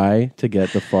try to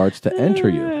get the farts to enter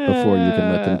you before you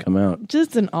can let them come out.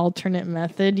 Just an alternate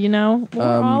method, We're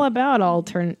all about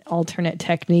alternate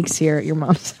techniques here at your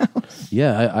mom's house.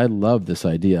 Yeah, I love this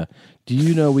idea. Do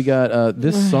you know we got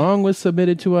this song was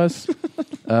submitted to us,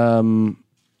 and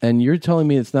you're telling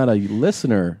me it's not a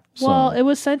listener song? Well, it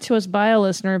was sent to us by a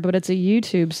listener, but it's a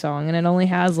YouTube song, and it only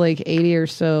has like 80 or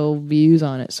so views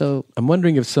on it. So I'm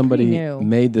wondering if somebody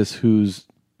made this who's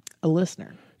a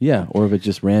listener. Yeah, or if it's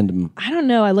just random. I don't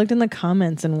know. I looked in the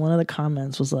comments, and one of the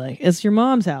comments was like, "It's your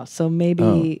mom's house, so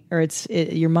maybe, or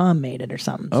your mom made it or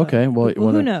something." So Okay, well,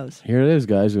 who knows? Here it is,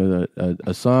 guys.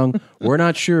 A song. We're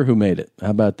not sure who made it.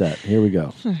 How about that? Here we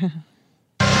go.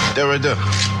 There. What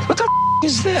the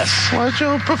is this? Watch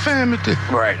your profanity.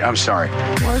 Right, I'm sorry.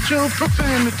 Watch your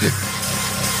profanity.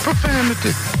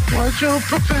 Profanity. Watch your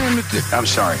profanity. I'm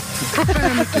sorry.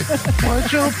 Profanity.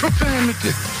 Watch your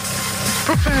profanity.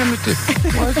 Profanity.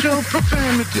 Watch your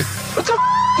profanity. What the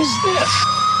is this?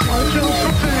 Watch your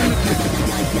profanity.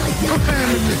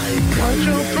 Profanity. Watch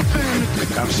your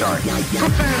profanity. I'm sorry.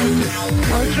 Profanity.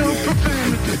 Watch your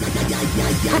profanity.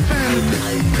 Profanity.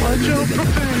 Watch your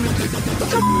profanity. What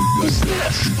the is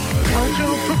this? Watch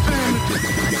your profanity.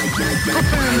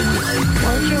 Profanity.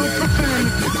 Watch your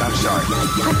profanity. I'm sorry.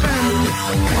 Profanity.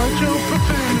 Watch your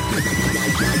profanity.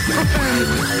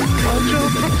 Profanity. Watch your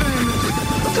profanity.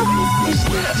 What the is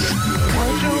this?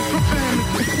 Watch your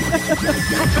profanity.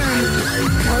 Profanity.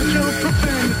 Watch your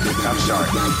profanity. I'm sorry.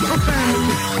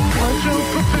 Profanity. Watch your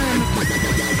profanity.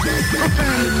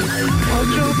 Profanity.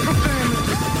 Watch your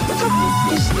profanity. What the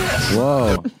is this?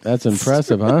 Whoa, that's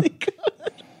impressive, huh?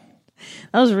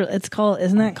 That was it's called.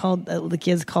 Isn't that called the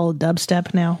kids call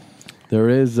dubstep now? There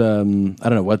is, I don't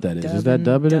know what that is. Is that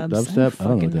dubbing it? Dubstep? I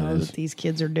don't know what that is. What these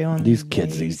kids are doing. These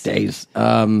kids these days.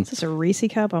 Is this a Reese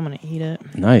cup? I'm going to eat it.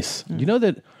 Nice. You know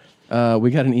that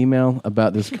we got an email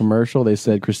about this commercial. They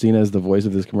said Christina is the voice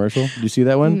of this commercial. Did you see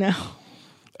that one? No.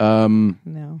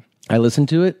 No. I listened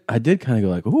to it. I did kind of go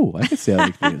like, ooh, I can see how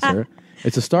they think it's her.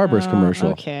 It's a Starburst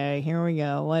commercial. Okay, here we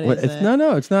go. What is it?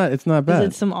 No, it's not. It's not bad. Is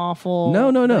it some awful? No.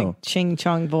 Like, ching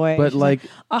chong voice. But like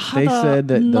they said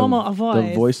that the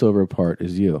voiceover part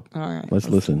is you. All right, let's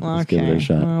listen. Let's give it a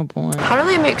shot. Oh boy. How do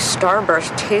they make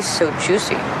Starburst taste so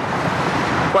juicy?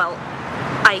 Well,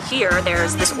 I hear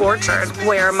there's this orchard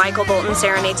where Michael Bolton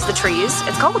serenades the trees.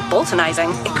 It's called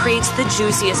Boltonizing. It creates the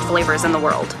juiciest flavors in the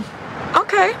world.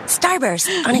 Okay. Starburst,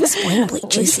 unexplainably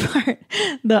juicy.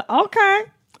 Okay.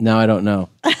 No, I don't know.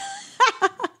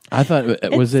 I thought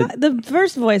was it the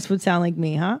first voice would sound like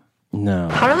me, huh? No.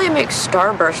 How do they make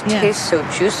Starburst taste so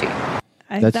juicy?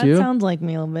 That sounds like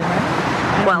me a little bit,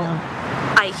 right? Well,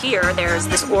 I hear there's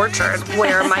this orchard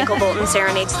where Michael Bolton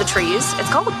serenades the trees. It's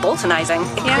called Boltonizing.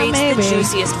 It creates the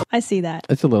juiciest. I see that.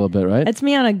 It's a little bit, right? It's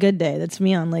me on a good day. That's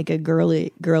me on like a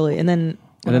girly, and then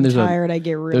when I'm tired, I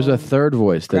get real. There's a third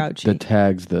voice that grouchy.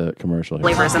 tags the commercial here.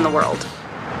 Flavors in the world.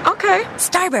 Okay.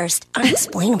 Starburst,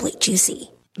 unexplainably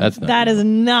juicy. That is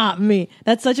not me.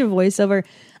 That's such a voiceover.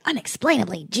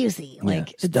 Unexplainably juicy.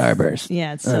 Like Starburst.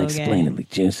 Yeah, it's so unexplainably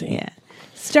juicy. Yeah.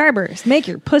 Starburst, make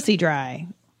your pussy dry.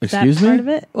 Excuse that me? part of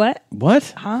it? What? What?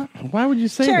 Huh? Why would you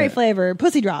say Cherry that? flavor,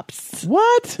 pussy drops.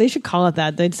 What? They should call it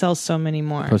that. They'd sell so many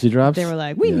more. Pussy drops? They were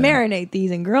like, we marinate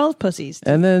these in girls' pussies.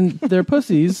 And then their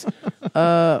pussies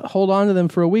hold on to them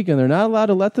for a week, and they're not allowed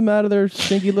to let them out of their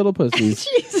stinky little pussies.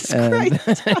 Jesus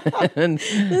Christ. and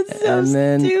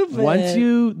then stupid. once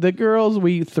the girls,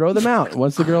 we throw them out.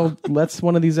 Once the girl lets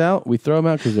one of these out, we throw them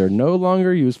out because they're no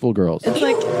longer useful girls. It's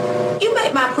like You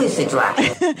make my pussy dry.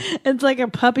 it's like a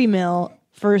puppy mill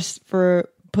for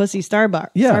pussy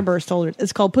Starburst holders.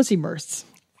 It's called Pussy Bursts.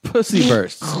 Pussy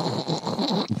bursts.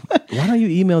 Why don't you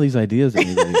email these ideas to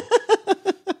me?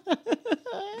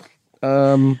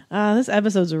 This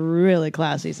episode's really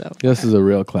classy. So This is a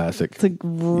real classic. it's like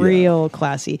real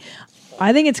classy.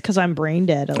 I think it's because I'm brain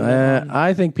dead. A little.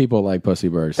 I think people like pussy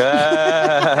bursts.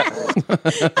 That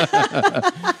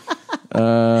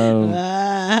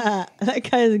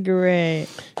guy's great.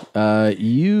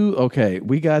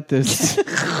 We got this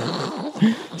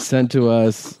sent to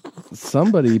us.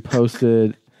 Somebody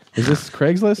posted. Is this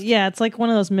Craigslist? Yeah, it's like one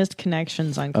of those missed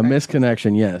connections on A Craigslist.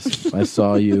 misconnection, yes. I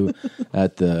saw you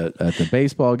at the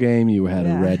baseball game. You had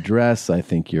a red dress. I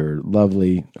think you're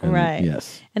lovely. And right.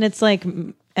 Yes. And it's like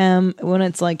when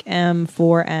it's like M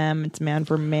for M, it's man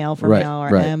for male for male,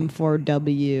 or M for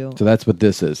W. So that's what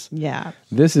this is. Yeah.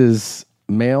 This is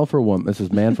male for woman. This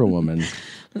is man for woman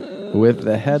with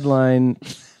the headline,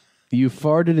 "You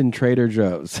farted in Trader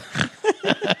Joe's."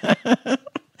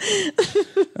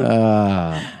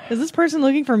 Is this person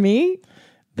looking for me?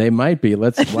 They might be. Why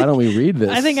don't we read this?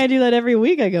 I think I do that every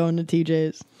week. I go into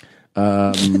TJ's.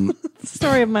 It's the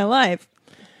story of my life.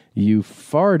 You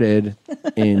farted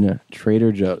in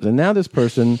Trader Joe's. And now this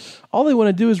person, all they want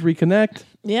to do is reconnect.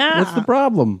 Yeah. What's the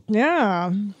problem?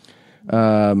 Yeah.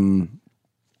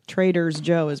 Trader's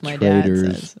Joe, as my Trader's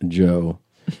dad says. Joe.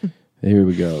 Here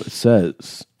we go. It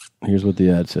says, here's what the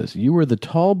ad says. You were the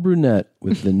tall brunette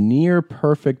with the near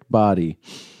perfect body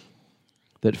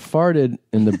that farted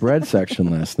in the bread section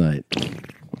last night.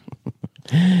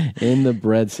 In the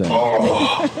bread section.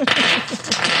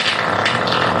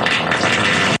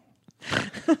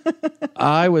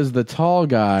 I was the tall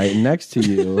guy next to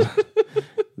you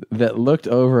that looked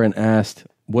over and asked,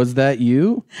 "Was that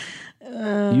you?"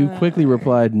 You quickly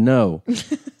replied, "No,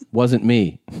 wasn't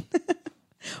me."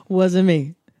 Wasn't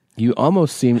me. You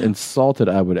almost seemed insulted,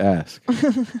 I would ask.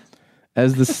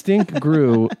 As the stink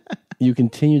grew, You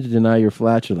continue to deny your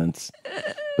flatulence,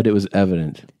 but it was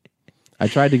evident. I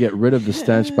tried to get rid of the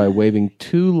stench by waving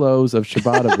 2 loaves of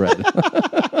ciabatta bread.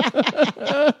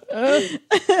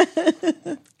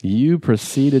 You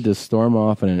proceeded to storm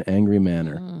off in an angry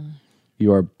manner.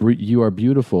 You are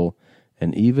beautiful,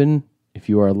 and even if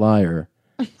you are a liar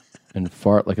and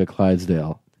fart like a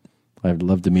Clydesdale, I'd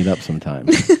love to meet up sometime.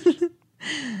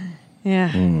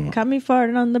 Yeah. Caught me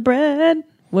farting on the bread.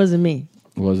 Wasn't me.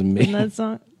 Wasn't me. In that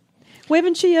song.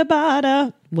 Waving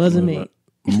ciabatta. Wasn't me.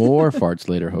 More farts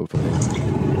later, hopefully.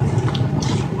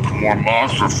 More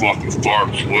monster fucking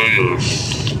farts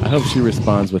later. I hope she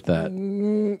responds with that.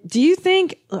 Do you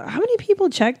think, how many people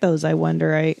check those, I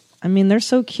wonder? I mean, they're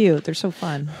so cute. They're so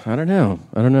fun. I don't know.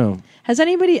 Has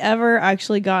anybody ever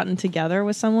actually gotten together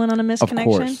with someone on a misconnection? Of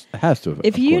course. It has to have.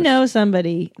 If you know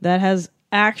somebody that has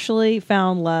actually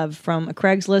found love from a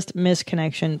Craigslist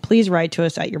misconnection, please write to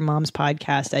us at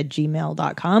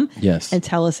yourmomspodcast@gmail.com. Yes. And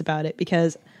tell us about it,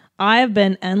 because I have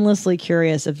been endlessly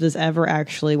curious if this ever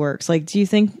actually works. Like, do you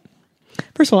think,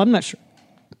 first of all, I'm not sure.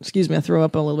 Excuse me, I throw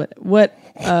up a little bit.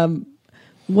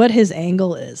 What his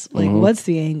angle is. Like, what's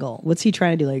the angle? What's he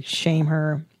trying to do? Like, shame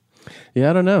her? Yeah,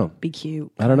 I don't know. Be cute?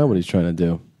 I don't know what he's trying to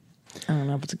do. I don't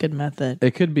know if it's a good method.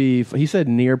 It could be, he said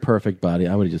near perfect body.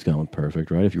 I would have just gone with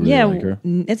perfect, right? If you really like her.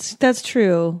 That's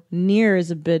true. Near is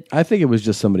a bit. I think it was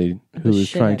just somebody who was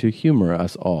trying to humor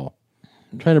us all.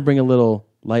 Trying to bring a little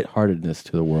lightheartedness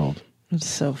to the world. It's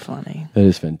so funny. It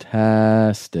is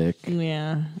fantastic.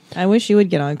 Yeah. I wish you would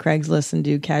get on Craigslist and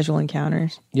do casual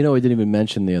encounters. You know, we didn't even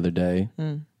mention the other day,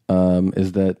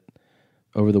 is that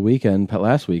over the weekend,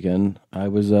 last weekend, I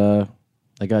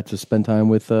got to spend time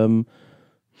with the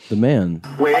man.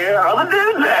 Where are the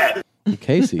dudes at?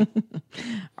 Casey.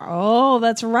 Oh,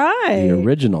 that's right. The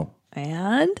original.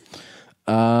 And?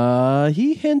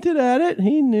 He hinted at it.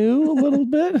 He knew a little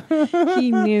bit.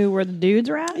 He knew where the dudes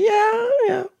were at?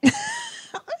 Yeah.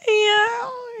 Yeah.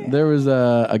 There was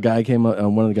a guy came up.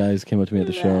 One of the guys came up to me at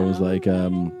the show and was like,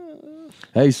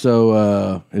 "Hey,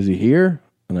 so is he here?"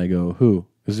 And I go, "Who?"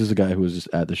 This is a guy who was just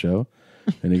at the show,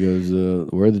 and he goes,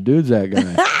 "Where are the dudes at,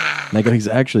 guy?" And I go, "He's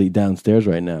actually downstairs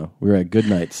right now. We were at Good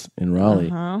Nights in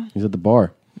Raleigh. He's at the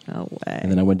bar." No way.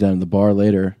 And then I went down to the bar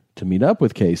later to meet up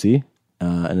with Casey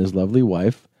and his lovely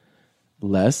wife,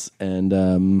 Les, and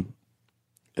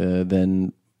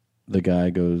then the guy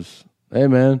goes, "Hey,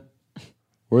 man.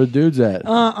 Where the dudes at?"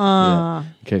 Yeah.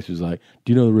 Casey was like,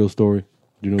 "Do you know the real story?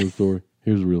 Do you know the story?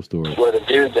 Here's the real story." Where the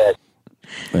dudes at?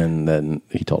 And then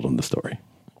he told him the story.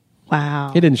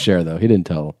 Wow. He didn't share, though. He didn't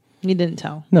tell. He didn't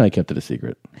tell. No, he kept it a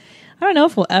secret. I don't know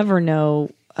if we'll ever know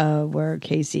where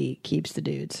Casey keeps the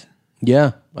dudes.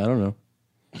 Yeah, I don't know.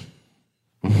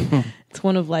 It's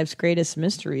one of life's greatest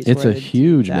mysteries. It's a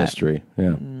huge mystery.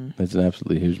 Yeah, it's an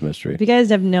absolutely huge mystery. If you guys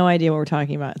have no idea what we're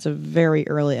talking about, it's a very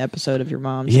early episode of Your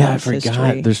Mom's Yeah, I House forgot.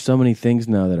 History. There's so many things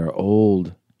now that are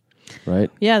old, right?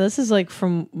 Yeah, this is like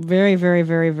from very, very,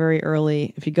 very, very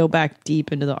early. If you go back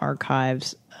deep into the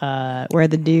archives, where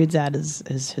the dude's at is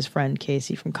his friend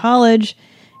Casey from college.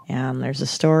 And there's a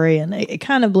story, and it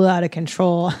kind of blew out of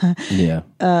control. Yeah.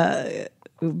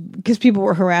 Because people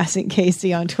were harassing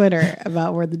Casey on Twitter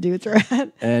about where the dudes are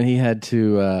at. And he had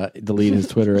to delete his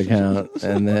Twitter account.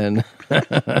 And then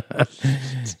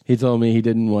he told me he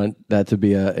didn't want that to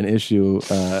be an issue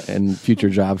in future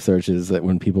job searches, that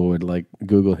when people would like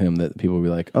Google him, that people would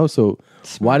be like, "Oh, so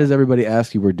why does everybody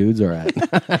ask you where dudes are at?"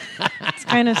 It's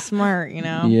kind of smart, you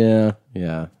know? Yeah,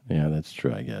 that's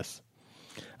true, I guess,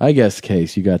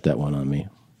 Case, you got that one on me.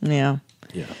 Yeah.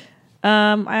 Yeah.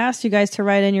 I asked you guys to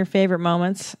write in your favorite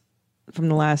moments from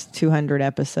the last 200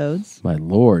 episodes. My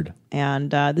Lord.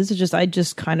 And this is I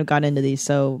just kind of got into these,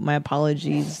 so my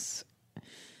apologies.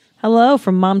 Hello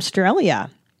from Momstralia.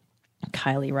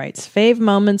 Kylie writes, fave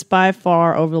moments by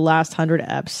far over the last 100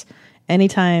 eps.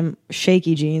 Anytime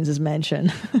shaky jeans is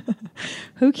mentioned.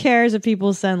 Who cares if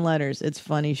people send letters? It's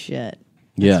funny shit.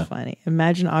 Yeah. It's funny.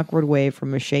 Imagine awkward wave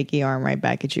from a shaky arm right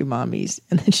back at you, mommies.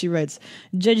 And then she writes,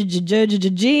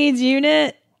 jeans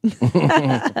unit.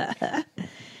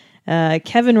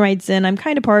 Kevin writes in, I'm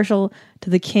kind of partial to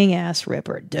the king ass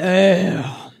ripper.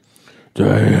 Damn.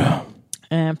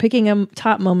 Picking a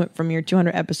top moment from your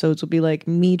 200 episodes will be like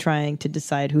me trying to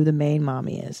decide who the main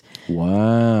mommy is.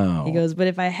 Wow. He goes, but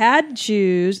if I had to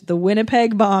choose the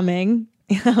Winnipeg bombing,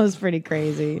 that was pretty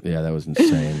crazy. Yeah, that was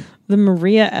insane. The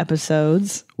Maria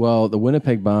episodes. Well, the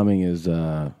Winnipeg bombing is...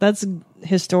 that's a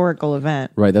historical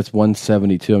event. Right, that's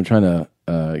 172. I'm trying to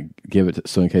give it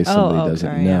so in case somebody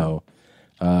doesn't know.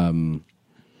 Yeah.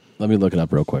 Let me look it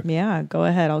up real quick. Yeah, go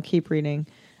ahead. I'll keep reading.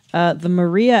 The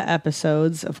Maria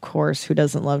episodes, of course, who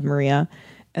doesn't love Maria?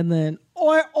 And then,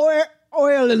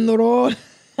 oil in the road.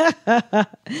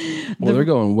 Well, they're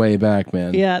going way back,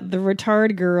 man. Yeah, the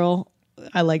retard girl.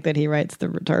 I like that he writes the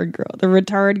retard girl. The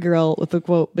retard girl with the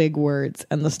quote big words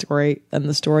and the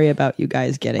story about you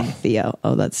guys getting Theo.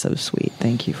 Oh, that's so sweet.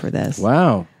 Thank you for this.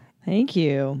 Wow. Thank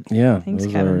you. Yeah, Thanks,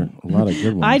 those Kevin. are a lot of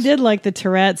good ones. I did like the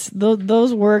Tourette's.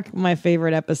 Those were my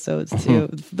favorite episodes too.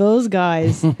 Those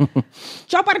guys.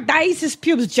 Chopper dyes his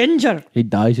pubes ginger. He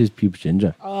dyes his pubes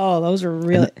ginger. Oh, those are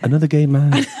really Another gay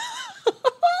man.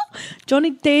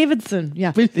 Johnny Davidson.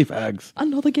 Yeah. 50 fags.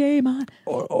 Another gay man.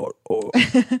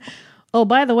 Oh,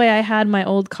 by the way, I had my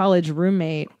old college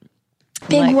roommate.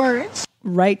 Big words.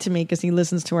 Write to me because he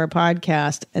listens to our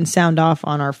podcast and sound off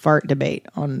on our fart debate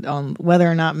on whether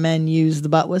or not men use the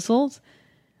butt whistles.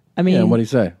 I mean, Yeah, what'd he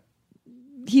say?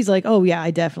 He's like, oh yeah,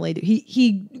 I definitely do.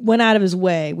 He went out of his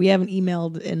way. We haven't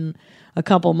emailed in a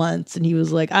couple months, and he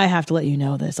was like, I have to let you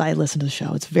know this. I listen to the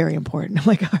show. It's very important. I'm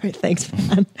like, all right, thanks,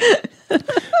 man.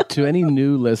 To any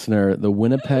new listener, the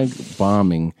Winnipeg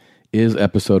bombing is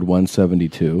episode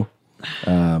 172.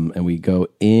 And we go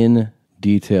in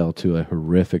detail to a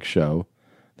horrific show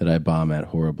that I bomb at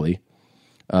horribly.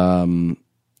 The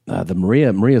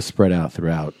Maria's spread out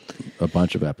throughout a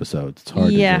bunch of episodes. It's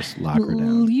hard to just lock her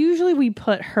down. Usually we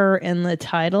put her in the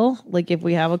title, like if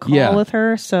we have a call with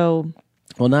her. So,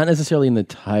 well, not necessarily in the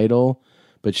title,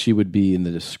 but she would be in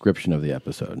the description of the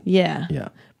episode. yeah. Yeah.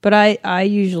 But I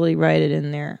usually write it in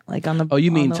there, like on the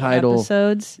You mean on the title?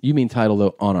 episodes. You mean title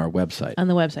though on our website? On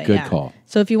the website, Good yeah. call.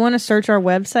 So if you want to search our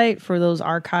website for those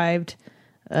archived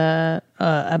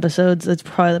episodes, that's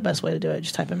probably the best way to do it.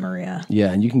 Just type in Maria.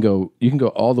 Yeah, and you can go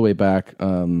all the way back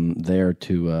there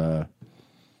to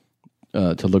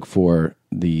look for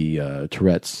the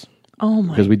Tourette's. Oh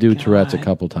my! Because we do God. Tourette's a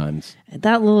couple times.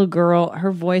 That little girl,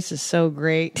 her voice is so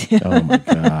great. Oh my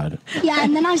God! Yeah,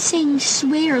 and then I was saying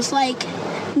swears like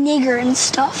nigger and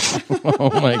stuff.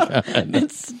 Oh my God!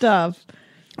 It's stuff.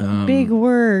 Big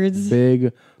words.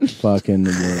 Big fucking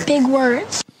words. Big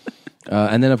words.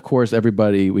 And then, of course,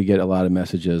 everybody, we get a lot of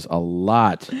messages. A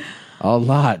lot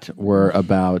were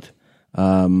about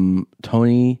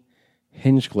Tony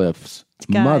Hinchcliffe's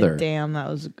mother. Damn, that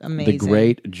was amazing. The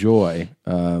great Joy,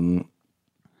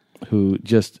 who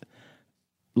just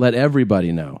let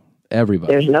everybody know.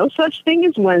 Everybody. There's no such thing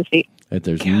as Wednesday. That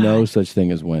there's no such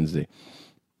thing as Wednesday.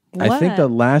 I think the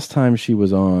last time she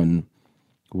was on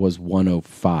was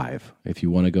 105. If you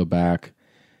want to go back,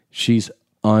 she's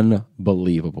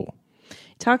unbelievable.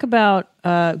 Talk about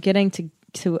getting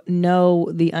to know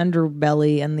the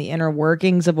underbelly and the inner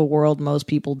workings of a world most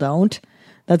people don't.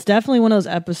 That's definitely one of those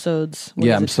episodes.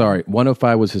 Yeah, I'm sorry.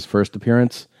 105 was his first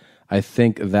appearance. I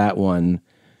think that one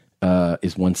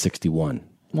is 161.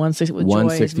 160 with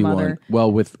Joy's mother. Well,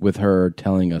 with her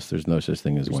telling us there's no such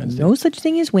thing as Wednesday. No such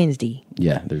thing as Wednesday.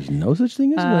 Yeah, there's no such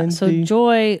thing as Wednesday. So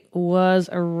Joy was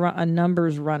a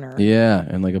numbers runner. Yeah,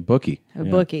 and like a bookie. A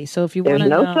bookie. So if you want There's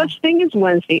to no know, such thing as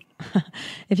Wednesday.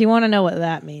 if you want to know what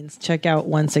that means, check out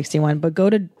 161. But go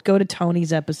to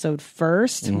Tony's episode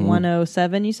first. Mhm.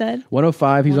 107, you said?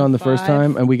 105, he's on the first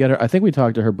time, and we get her. I think we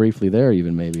talked to her briefly there,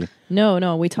 even maybe.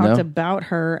 No, we talked No? about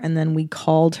her, and then we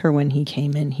called her when he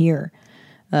came in here.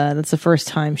 That's the first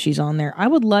time she's on there. I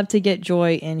would love to get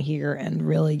Joy in here and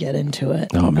really get into it.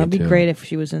 Oh, me That'd be too. great if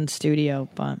she was in studio.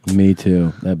 But Me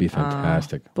too. That'd be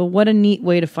fantastic. but what a neat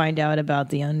way to find out about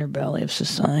the underbelly of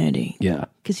society. Yeah.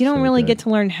 Because you don't really get to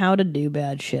learn how to do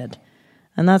bad shit.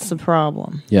 And that's the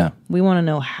problem. Yeah. We want to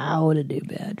know how to do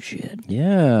bad shit.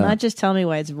 Yeah. Not just tell me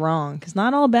why it's wrong. Because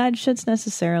not all bad shit's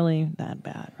necessarily that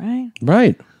bad, right?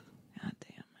 Right. God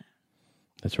damn it.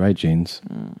 That's right, Jeans.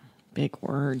 Big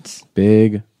words.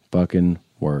 Big fucking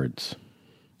words.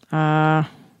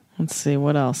 Let's see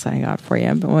what else I got for you.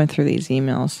 I've been going through these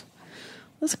emails.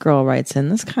 This girl writes in.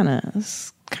 This kind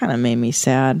of made me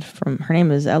sad. Her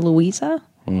name is Eloisa.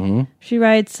 Mm-hmm. She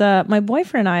writes, my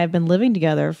boyfriend and I have been living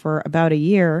together for about a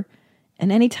year,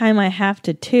 and anytime I have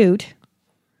to toot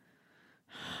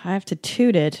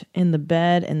it in the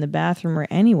bed, in the bathroom, or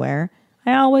anywhere,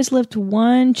 I always lift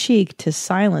one cheek to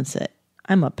silence it.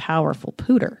 I'm a powerful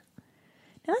pooter.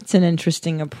 That's an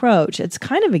interesting approach. It's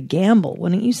kind of a gamble,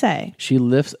 wouldn't you say? She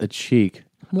lifts a cheek.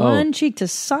 One cheek to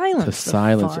silence To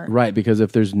silence it. Right, because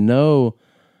if there's no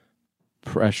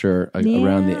pressure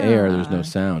around the air, there's no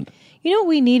sound. You know what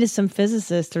we need is some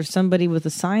physicist or somebody with a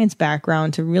science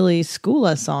background to really school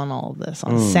us on all of this,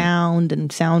 on sound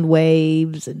and sound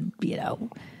waves and,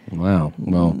 Wow.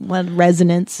 Well, what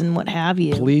resonance and what have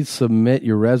you. please submit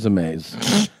your resumes.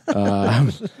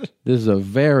 This is a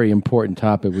very important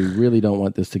topic. We really don't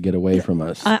want this to get away from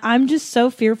us. I'm just so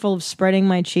fearful of spreading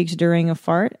my cheeks during a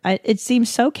fart. It seems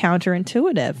so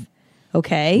counterintuitive.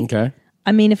 Okay.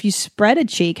 I mean, if you spread a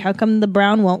cheek, how come the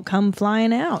brown won't come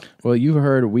flying out? Well, you've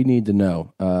heard we need to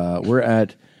know. We're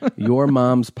at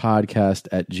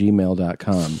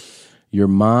yourmomspodcast@gmail.com.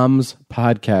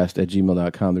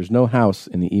 Yourmomspodcast@gmail.com. There's no house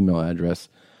in the email address.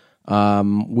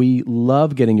 We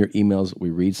love getting your emails.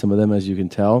 We read some of them, as you can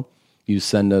tell. You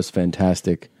send us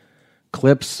fantastic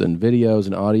clips and videos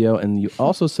and audio, and you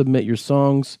also submit your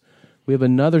songs. We have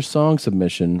another song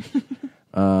submission.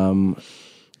 I'm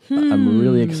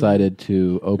really excited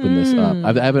to open this up.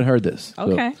 I haven't heard this.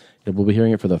 Okay. So we'll be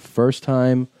hearing it for the first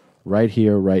time right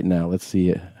here, right now. Let's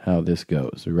see how this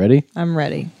goes. You ready? I'm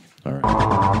ready. All right.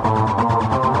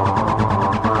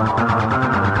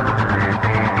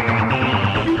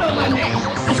 You know my name.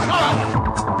 It's Carla.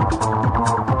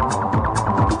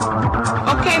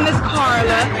 Okay, Miss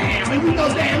Carla. But you know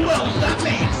damn well it's not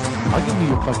me. I'll give you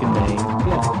your fucking name.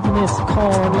 Miss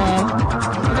Carla.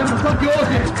 Whatever the fuck yours is,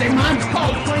 say mine's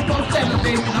called 24/7,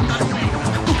 baby, and I'm not saying.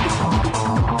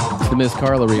 It's the Miss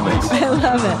Carla remix. I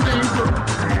love it.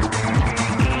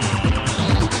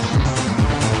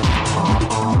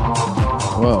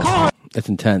 Whoa. That's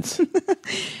intense.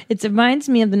 It reminds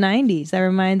me of the 90s. That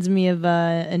reminds me of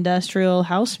industrial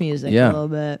house music a little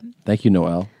bit. Thank you,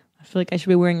 Noel. I feel like I should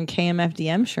be wearing a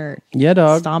KMFDM shirt. Yeah,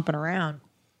 dog. Stomping around.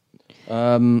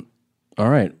 All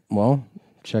right. Well,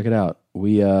 check it out.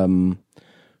 We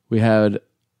had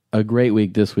a great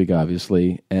week this week,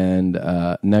 obviously, and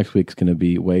next week's going to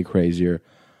be way crazier.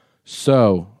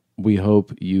 So we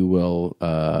hope you will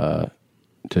to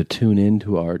tune in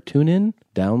to our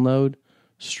download,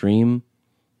 stream,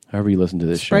 however you listen to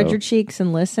this show. Spread your cheeks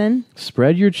and listen.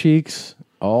 Spread your cheeks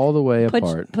all the way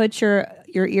apart. Put your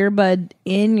earbud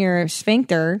in your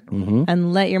sphincter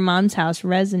and let your mom's house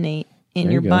resonate in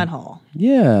There your you go. butthole.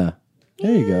 Yeah.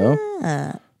 There you go.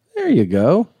 There you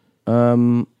go.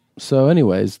 So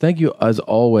anyways, thank you as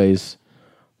always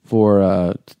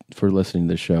for listening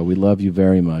to the show. We love you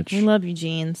very much. We love you,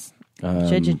 Jeans.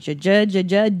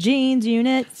 Jeans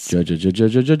units.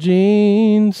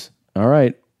 Jeans. All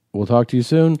right. We'll talk to you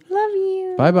soon. Love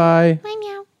you. Bye-bye. Bye,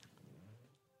 meow.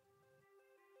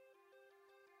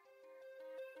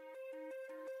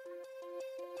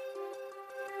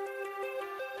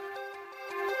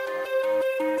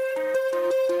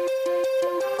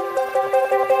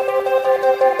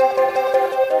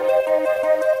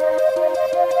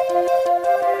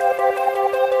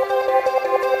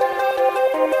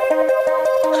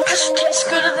 This tastes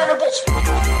good than a bitch.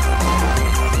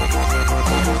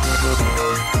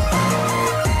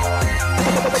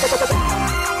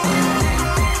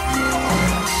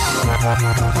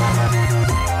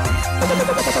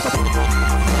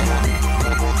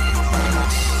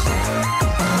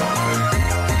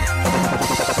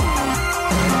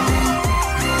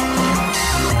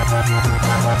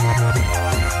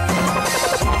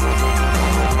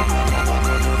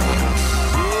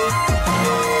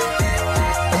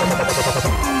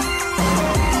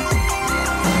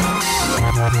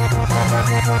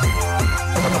 Thank you.